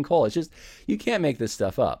 Benjamin Cole. It's just, you can't make this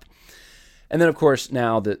stuff up. And then, of course,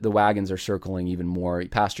 now the wagons are circling even more.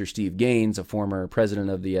 Pastor Steve Gaines, a former president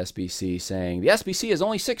of the SBC, saying, the SBC has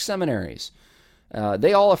only 6 seminaries.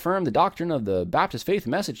 They all affirm the doctrine of the Baptist Faith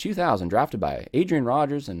Message 2000, drafted by Adrian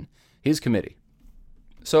Rogers and his committee.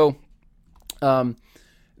 So,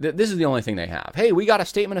 this is the only thing they have. Hey, we got a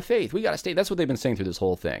statement of faith. That's what they've been saying through this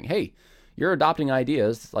whole thing. Hey, you're adopting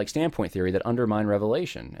ideas like standpoint theory that undermine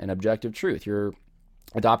revelation and objective truth. You're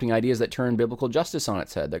adopting ideas that turn biblical justice on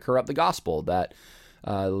its head, that corrupt the gospel, that,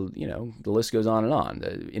 the list goes on and on,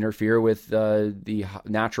 that interfere with the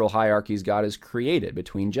natural hierarchies God has created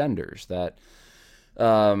between genders, that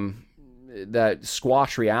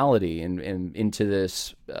squash reality and into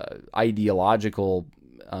this ideological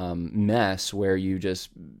mess where you just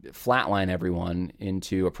flatline everyone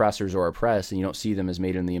into oppressors or oppressed, and you don't see them as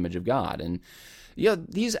made in the image of God. And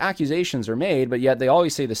these accusations are made, but yet they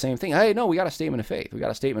always say the same thing. Hey, no, we got a statement of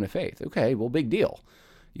faith. Okay, well, big deal.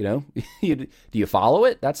 Do you follow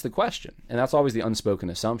it? That's the question. And that's always the unspoken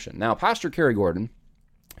assumption. Now, Pastor Kerry Gordon,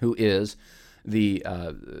 who is the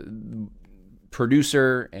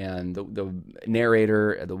producer and the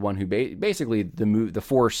narrator, the one who basically the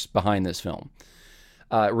force behind this film,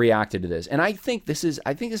 reacted to this. And I think this is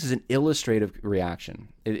an illustrative reaction.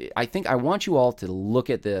 I want you all to look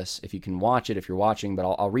at this, if you can watch it, if you're watching, but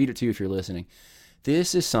I'll read it to you if you're listening.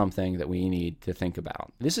 This is something that we need to think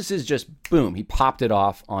about. This is his just, boom, he popped it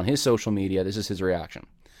off on his social media. This is his reaction.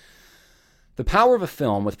 The power of a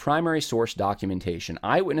film with primary source documentation,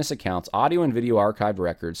 eyewitness accounts, audio and video archived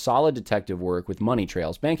records, solid detective work with money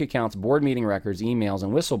trails, bank accounts, board meeting records, emails,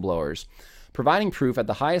 and whistleblowers, providing proof at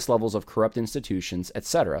the highest levels of corrupt institutions,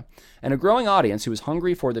 etc., and a growing audience who is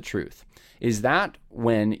hungry for the truth. Is that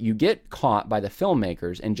when you get caught by the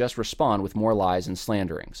filmmakers and just respond with more lies and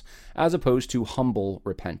slanderings, as opposed to humble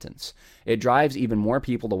repentance? It drives even more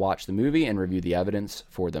people to watch the movie and review the evidence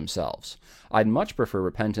for themselves. I'd much prefer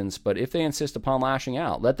repentance, but if they insist upon lashing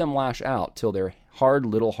out, let them lash out till their hard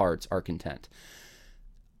little hearts are content.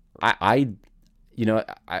 I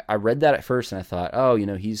read that at first and I thought,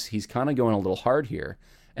 he's kind of going a little hard here.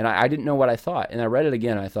 And I didn't know what I thought. And I read it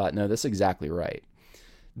again and I thought, no, that's exactly right.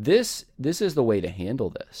 This is the way to handle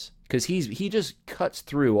this. Because he just cuts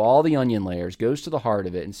through all the onion layers, goes to the heart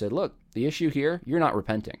of it and said, look, the issue here, you're not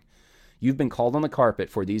repenting. You've been called on the carpet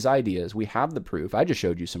for these ideas. We have the proof. I just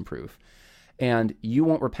showed you some proof. And you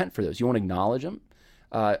won't repent for those. You won't acknowledge them.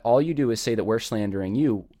 All you do is say that we're slandering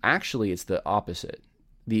you. Actually, it's the opposite.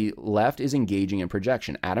 The left is engaging in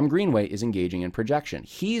projection. Adam Greenway is engaging in projection.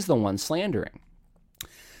 He's the one slandering.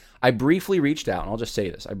 I briefly reached out, and I'll just say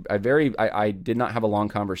this. I did not have a long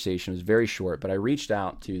conversation. It was very short, but I reached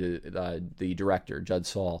out to the director, Judd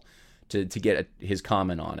Saul, to get his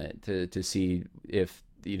comment on it, to see if,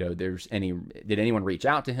 did anyone reach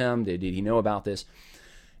out to him? Did he know about this?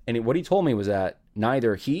 And what he told me was that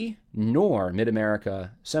neither he nor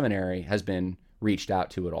Mid-America Seminary has been reached out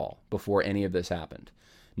to at all before any of this happened.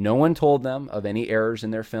 No one told them of any errors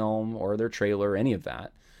in their film or their trailer, any of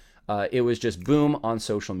that. It was just boom on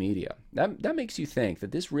social media. That makes you think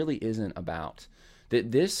that this really isn't about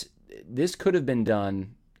that. This could have been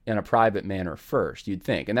done in a private manner first, you'd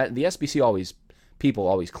think. And that the SBC people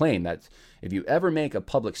always claim that if you ever make a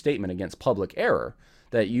public statement against public error,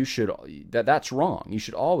 that's wrong.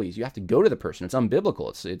 You have to go to the person. It's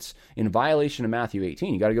unbiblical. It's in violation of Matthew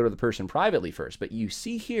 18. You got to go to the person privately first. But you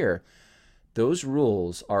see here, those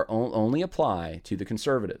rules are only apply to the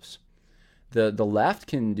conservatives. The left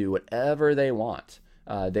can do whatever they want.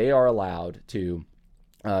 They are allowed to,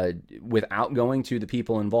 without going to the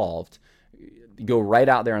people involved, go right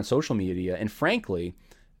out there on social media. And frankly,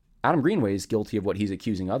 Adam Greenway is guilty of what he's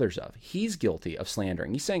accusing others of. He's guilty of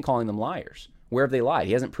slandering. He's calling them liars. Where have they lied?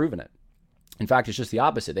 He hasn't proven it. In fact, it's just the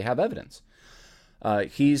opposite. They have evidence.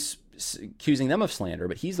 He's accusing them of slander,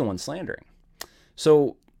 but he's the one slandering.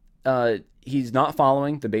 So he's not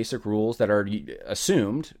following the basic rules that are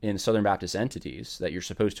assumed in Southern Baptist entities that you're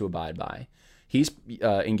supposed to abide by. He's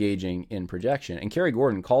engaging in projection, and Kerry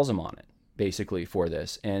Gordon calls him on it, basically, for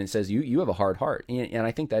this, and it says, you have a hard heart. And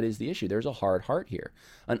I think that is the issue. There's a hard heart here,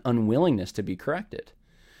 an unwillingness to be corrected.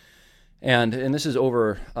 And this is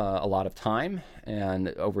over a lot of time and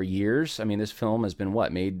over years. I mean, this film has been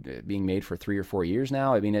being made for 3 or 4 years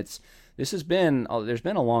now. I mean, there's been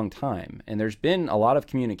a long time, and there's been a lot of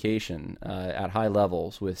communication at high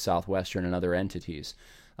levels with Southwestern and other entities.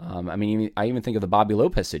 I even think of the Bobby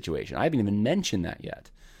Lopez situation. I haven't even mentioned that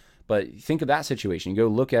yet. But think of that situation. Go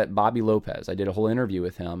look at Bobby Lopez. I did a whole interview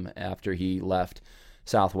with him after he left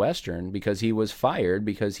Southwestern because he was fired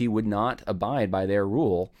because he would not abide by their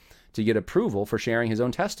rule to get approval for sharing his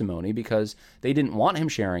own testimony, because they didn't want him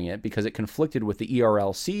sharing it because it conflicted with the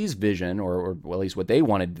ERLC's vision, or at least what they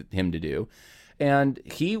wanted him to do. And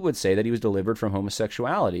he would say that he was delivered from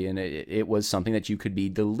homosexuality, and it was something that you could be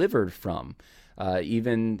delivered from,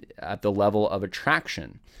 even at the level of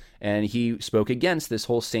attraction. And he spoke against this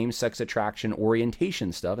whole same-sex attraction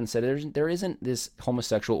orientation stuff and said there isn't this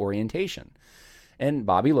homosexual orientation. And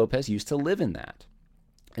Bobby Lopez used to live in that.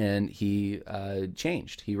 And he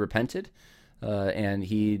changed. He repented, and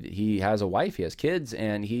he has a wife. He has kids,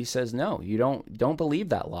 and he says, "No, you don't believe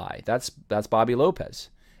that lie." That's Bobby Lopez,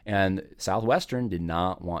 and Southwestern did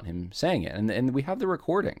not want him saying it. And we have the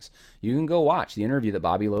recordings. You can go watch the interview that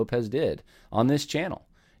Bobby Lopez did on this channel,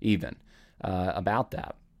 even about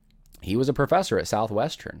that. He was a professor at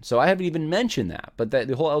Southwestern, so I haven't even mentioned that. But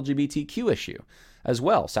the whole LGBTQ issue as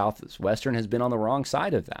well. Southwestern has been on the wrong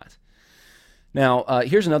side of that. Now,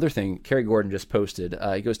 here's another thing Kerry Gordon just posted.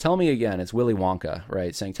 He goes, "Tell me again," it's Willy Wonka,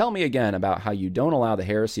 right? Saying, "Tell me again about how you don't allow the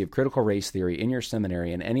heresy of critical race theory in your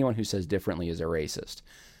seminary, and anyone who says differently is a racist."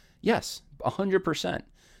 Yes, 100%.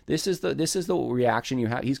 This is the reaction you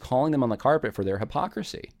have. He's calling them on the carpet for their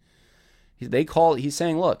hypocrisy. He's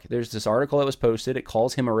saying, look, there's this article that was posted. It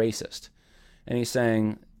calls him a racist. And he's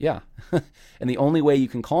saying, yeah. And the only way you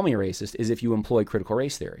can call me a racist is if you employ critical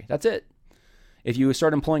race theory. That's it. If you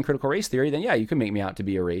start employing critical race theory, then yeah, you can make me out to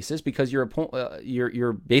be a racist because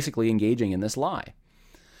you're basically engaging in this lie.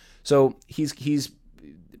 So he's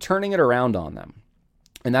turning it around on them,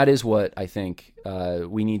 and that is what I think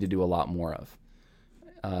we need to do a lot more of,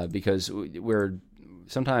 because we're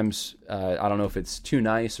sometimes I don't know if it's too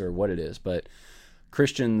nice or what it is, but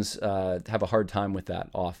Christians have a hard time with that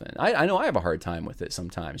often. I know I have a hard time with it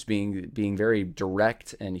sometimes, being very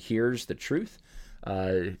direct and here's the truth.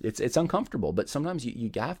 It's uncomfortable, but sometimes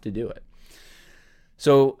you have to do it.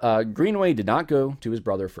 So Greenway did not go to his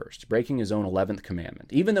brother first, breaking his own 11th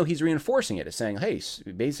commandment, even though he's reinforcing it as saying, hey,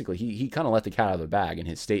 basically he kind of let the cat out of the bag in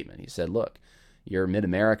his statement. He said, look, you're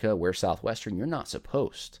Mid-America, we're Southwestern, you're not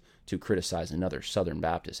supposed to criticize another Southern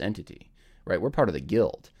Baptist entity, right? We're part of the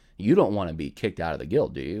guild. You don't want to be kicked out of the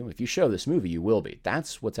guild, do you? If you show this movie, you will be.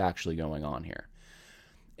 That's what's actually going on here.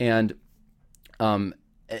 And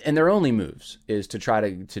their only moves is to try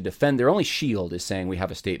to defend. Their only shield is saying we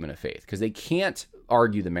have a statement of faith, because they can't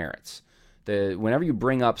argue the merits. Whenever you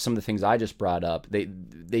bring up some of the things I just brought up,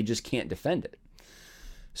 they just can't defend it.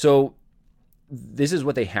 So this is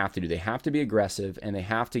what they have to do. They have to be aggressive, and they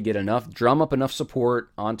have to drum up enough support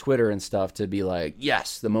on Twitter and stuff to be like,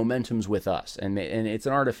 yes, the momentum's with us. And it's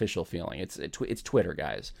an artificial feeling. It's Twitter,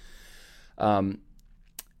 guys.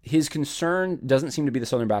 his concern doesn't seem to be the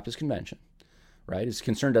Southern Baptist Convention, right? His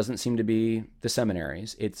concern doesn't seem to be the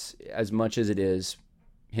seminaries. It's as much as it is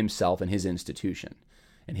himself and his institution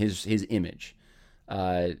and his image,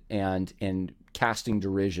 and casting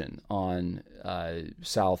derision on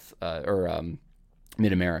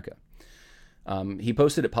Mid America. He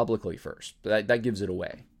posted it publicly first. That gives it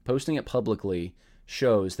away. Posting it publicly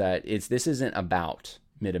shows that this isn't about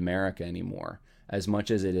Mid America anymore as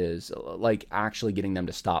much as it is like actually getting them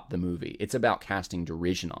to stop the movie. It's about casting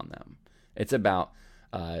derision on them. It's about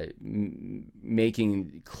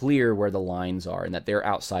making clear where the lines are and that they're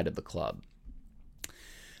outside of the club.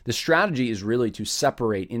 The strategy is really to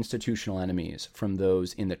separate institutional enemies from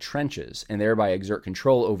those in the trenches and thereby exert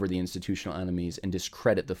control over the institutional enemies and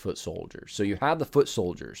discredit the foot soldiers. So you have the foot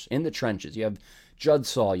soldiers in the trenches. You have Judd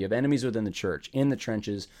Saul. You have enemies within the church in the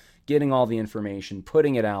trenches, getting all the information,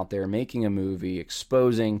 putting it out there, making a movie,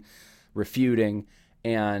 exposing, refuting,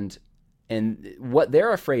 and what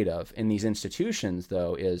they're afraid of in these institutions,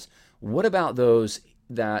 though, is what about those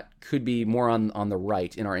that could be more on the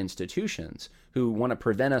right in our institutions who want to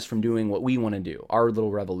prevent us from doing what we want to do, our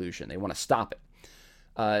little revolution. They want to stop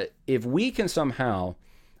it. If we can somehow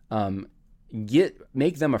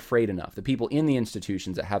make them afraid enough, the people in the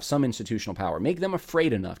institutions that have some institutional power, make them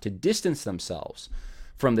afraid enough to distance themselves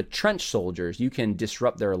from the trench soldiers, you can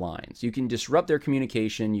disrupt their lines. You can disrupt their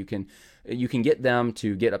communication. You can get them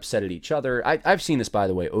to get upset at each other. I've seen this, by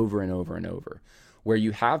the way, over and over and over, where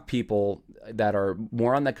you have people that are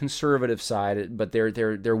more on the conservative side, but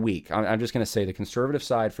they're weak. I'm just going to say the conservative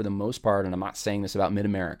side for the most part, and I'm not saying this about Mid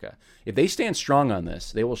America. If they stand strong on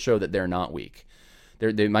this, they will show that they're not weak.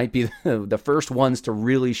 They might be the first ones to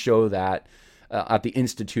really show that at the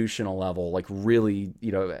institutional level, like really,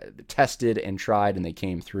 tested and tried, and they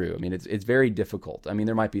came through. I mean, it's very difficult. I mean,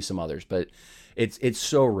 there might be some others, but it's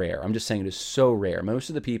so rare. I'm just saying it is so rare. Most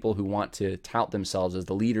of the people who want to tout themselves as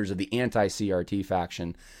the leaders of the anti-CRT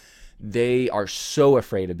faction, they are so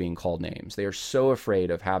afraid of being called names. They are so afraid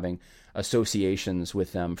of having associations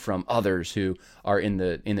with them from others who are in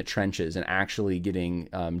the trenches and actually getting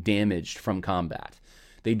damaged from combat.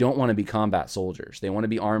 They don't want to be combat soldiers. They want to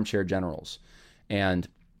be armchair generals. And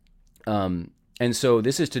so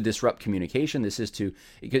this is to disrupt communication. This is to,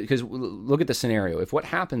 because look at the scenario. If what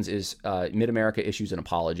happens is Mid America issues an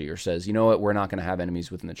apology or says, you know what, we're not going to have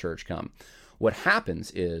enemies within the church come. What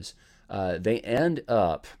happens is they end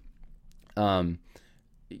up,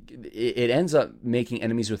 it ends up making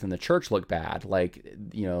enemies within the church look bad, like,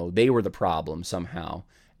 they were the problem somehow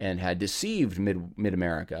and had deceived Mid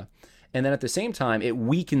America. And then at the same time, it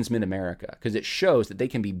weakens Mid America because it shows that they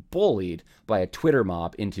can be bullied by a Twitter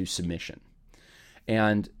mob into submission.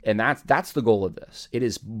 And that's the goal of this. It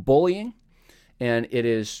is bullying, and it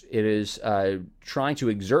is trying to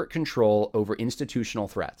exert control over institutional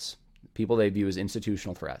threats, people they view as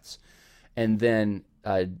institutional threats, and then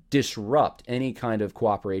disrupt any kind of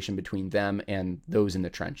cooperation between them and those in the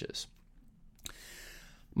trenches.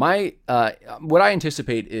 What I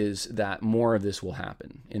anticipate is that more of this will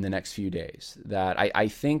happen in the next few days. That I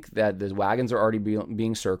think that the wagons are already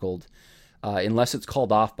being circled, unless it's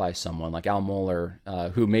called off by someone like Al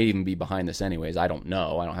Mohler, who may even be behind this anyways. I don't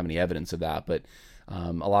know. I don't have any evidence of that. But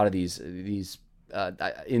a lot of these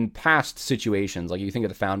in past situations, like you think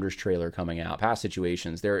of the Founders trailer coming out, past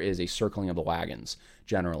situations, there is a circling of the wagons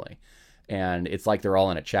generally. And it's like they're all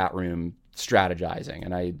in a chat room strategizing,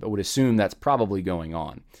 and I would assume that's probably going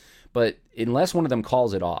on. But unless one of them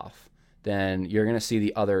calls it off, then you're going to see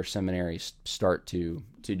the other seminaries start to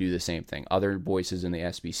do the same thing. Other voices in the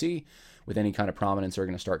SBC with any kind of prominence are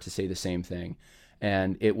going to start to say the same thing,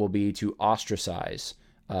 and it will be to ostracize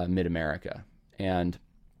Mid America, and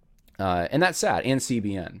that's sad, and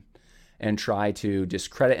CBN, and try to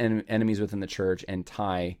discredit enemies within the church and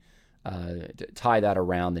tie that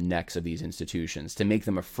around the necks of these institutions to make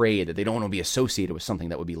them afraid that they don't want to be associated with something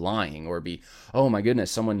that would be lying or be, oh my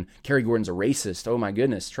goodness, Kerry Gordon's a racist. Oh my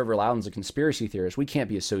goodness, Trevor Loudon's a conspiracy theorist. We can't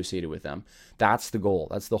be associated with them. That's the goal.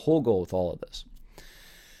 That's the whole goal with all of this.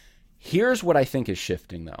 Here's what I think is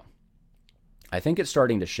shifting, though. I think it's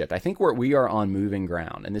starting to shift. I think we are on moving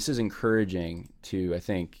ground, and this is encouraging to, I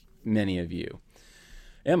think, many of you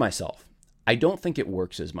and myself. I don't think it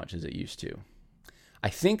works as much as it used to. I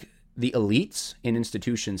think the elites in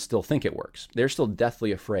institutions still think it works. They're still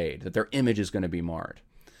deathly afraid that their image is going to be marred.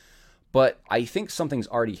 But I think something's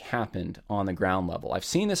already happened on the ground level. I've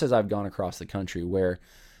seen this as I've gone across the country where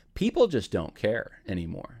people just don't care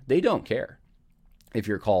anymore. They don't care if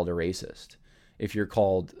you're called a racist, if you're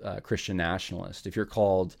called a Christian nationalist, if you're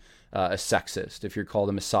called a sexist, if you're called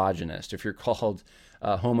a misogynist, if you're called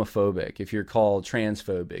homophobic, if you're called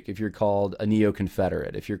transphobic, if you're called a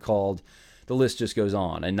neo-Confederate, if you're called, the list just goes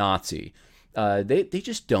on, a Nazi, they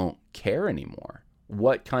just don't care anymore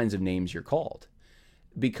what kinds of names you're called,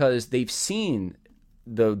 because they've seen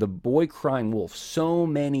the boy crying wolf so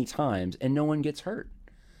many times and no one gets hurt.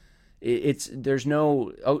 There's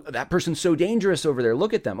no, oh, that person's so dangerous over there,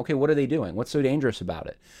 look at them. Okay, what are they doing? What's so dangerous about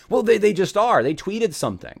it? Well, they just are. They tweeted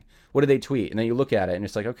something. What did they tweet? And then you look at it and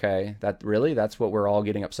it's like, okay, that's what we're all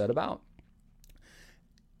getting upset about?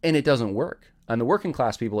 And it doesn't work. On the working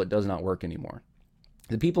class people, it does not work anymore.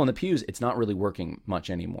 The people in the pews, it's not really working much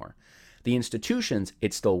anymore. The institutions,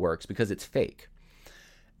 it still works because it's fake.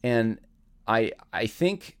 And I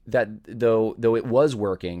think that though it was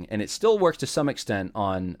working, and it still works to some extent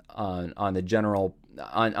on the general,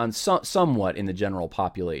 somewhat in the general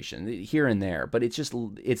population here and there, but it's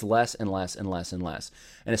less and less and less and less.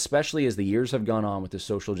 And especially as the years have gone on with the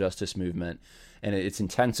social justice movement and it's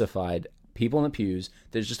intensified, people in the pews,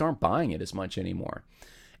 they just aren't buying it as much anymore.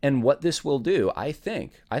 And what this will do, I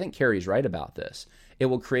think Carrie's right about this. It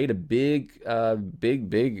will create a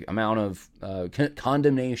big amount of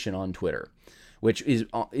condemnation on Twitter, which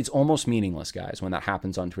it's almost meaningless, guys. When that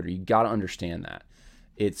happens on Twitter, you got to understand that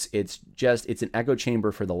it's an echo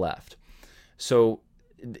chamber for the left. So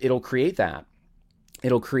it'll create that.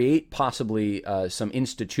 It'll create possibly some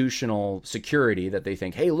institutional security that they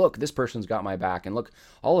think, hey, look, this person's got my back, and look,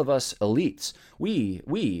 all of us elites, we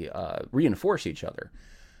reinforce each other.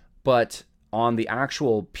 But on the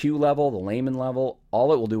actual pew level, the layman level,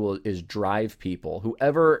 all it will do is drive people.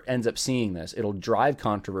 Whoever ends up seeing this, it'll drive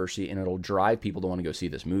controversy, and it'll drive people to want to go see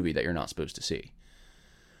this movie that you're not supposed to see.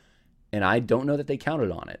 And I don't know that they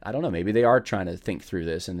counted on it. I don't know. Maybe they are trying to think through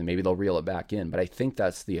this, and then maybe they'll reel it back in. But I think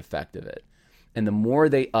that's the effect of it. And the more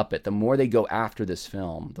they up it, the more they go after this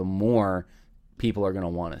film, the more people are going to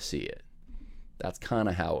want to see it. That's kind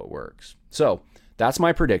of how it works. So that's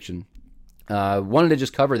my prediction. Wanted to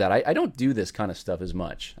just cover that. I don't do this kind of stuff as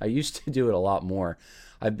much. I used to do it a lot more.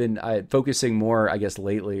 I've been focusing more, I guess,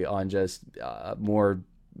 lately on just more.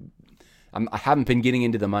 I haven't been getting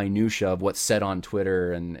into the minutia of what's said on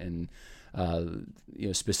Twitter and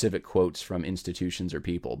specific quotes from institutions or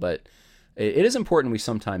people. But it is important we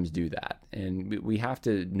sometimes do that, and we have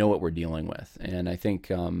to know what we're dealing with. And I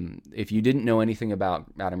think if you didn't know anything about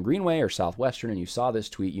Adam Greenway or Southwestern and you saw this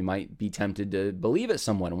tweet, you might be tempted to believe it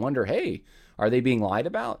somewhat and wonder, hey, are they being lied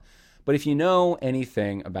about? But if you know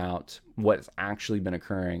anything about what's actually been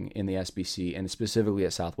occurring in the SBC and specifically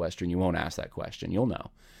at Southwestern, you won't ask that question. You'll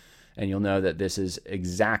know. And you'll know that this is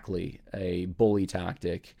exactly a bully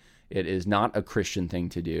tactic. It is not a Christian thing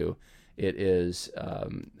to do. It is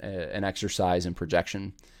an exercise in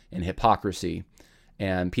projection and hypocrisy,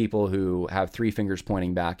 and people who have three fingers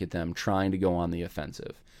pointing back at them trying to go on the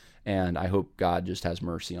offensive. And I hope God just has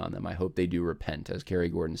mercy on them. I hope they do repent, as Kerry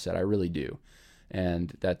Gordon said. I really do.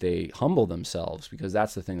 And that they humble themselves, because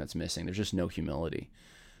that's the thing that's missing. There's just no humility.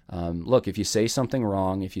 Look, if you say something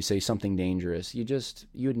wrong, if you say something dangerous,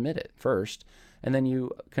 you admit it first, and then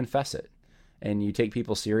you confess it. And you take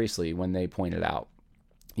people seriously when they point it out.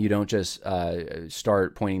 You don't just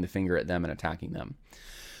start pointing the finger at them and attacking them.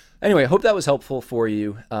 Anyway, I hope that was helpful for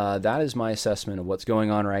you. That is my assessment of what's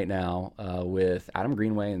going on right now with Adam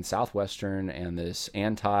Greenway and Southwestern and this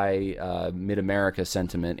anti-Mid-America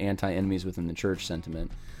sentiment, anti-enemies within the church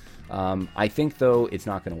sentiment. I think, though, it's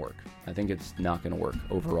not going to work. I think it's not going to work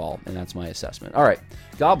overall, and that's my assessment. All right,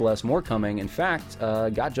 God bless. More coming. In fact,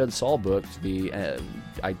 got Judd Saul booked.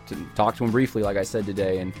 I talked to him briefly, like I said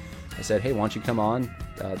today, and I said, hey, why don't you come on,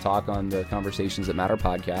 talk on the Conversations That Matter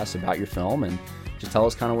podcast about your film, and just tell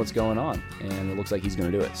us kind of what's going on. And it looks like he's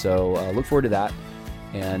going to do it. So look forward to that.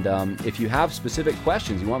 And if you have specific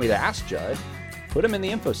questions you want me to ask Judd, put them in the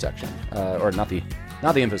info section, or not the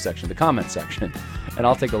info section, the comment section, and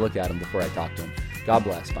I'll take a look at them before I talk to him. God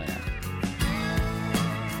bless. Bye now.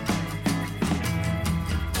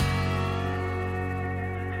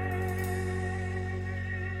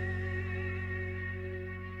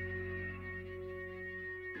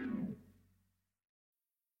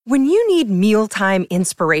 When you need mealtime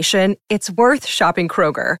inspiration, it's worth shopping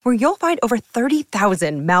Kroger, where you'll find over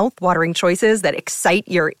 30,000 mouth-watering choices that excite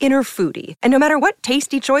your inner foodie. And no matter what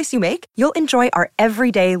tasty choice you make, you'll enjoy our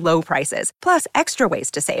everyday low prices, plus extra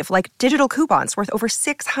ways to save, like digital coupons worth over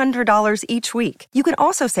 $600 each week. You can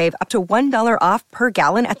also save up to $1 off per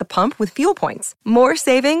gallon at the pump with fuel points. More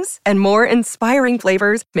savings and more inspiring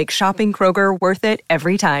flavors make shopping Kroger worth it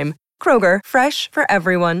every time. Kroger, fresh for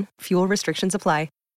everyone. Fuel restrictions apply.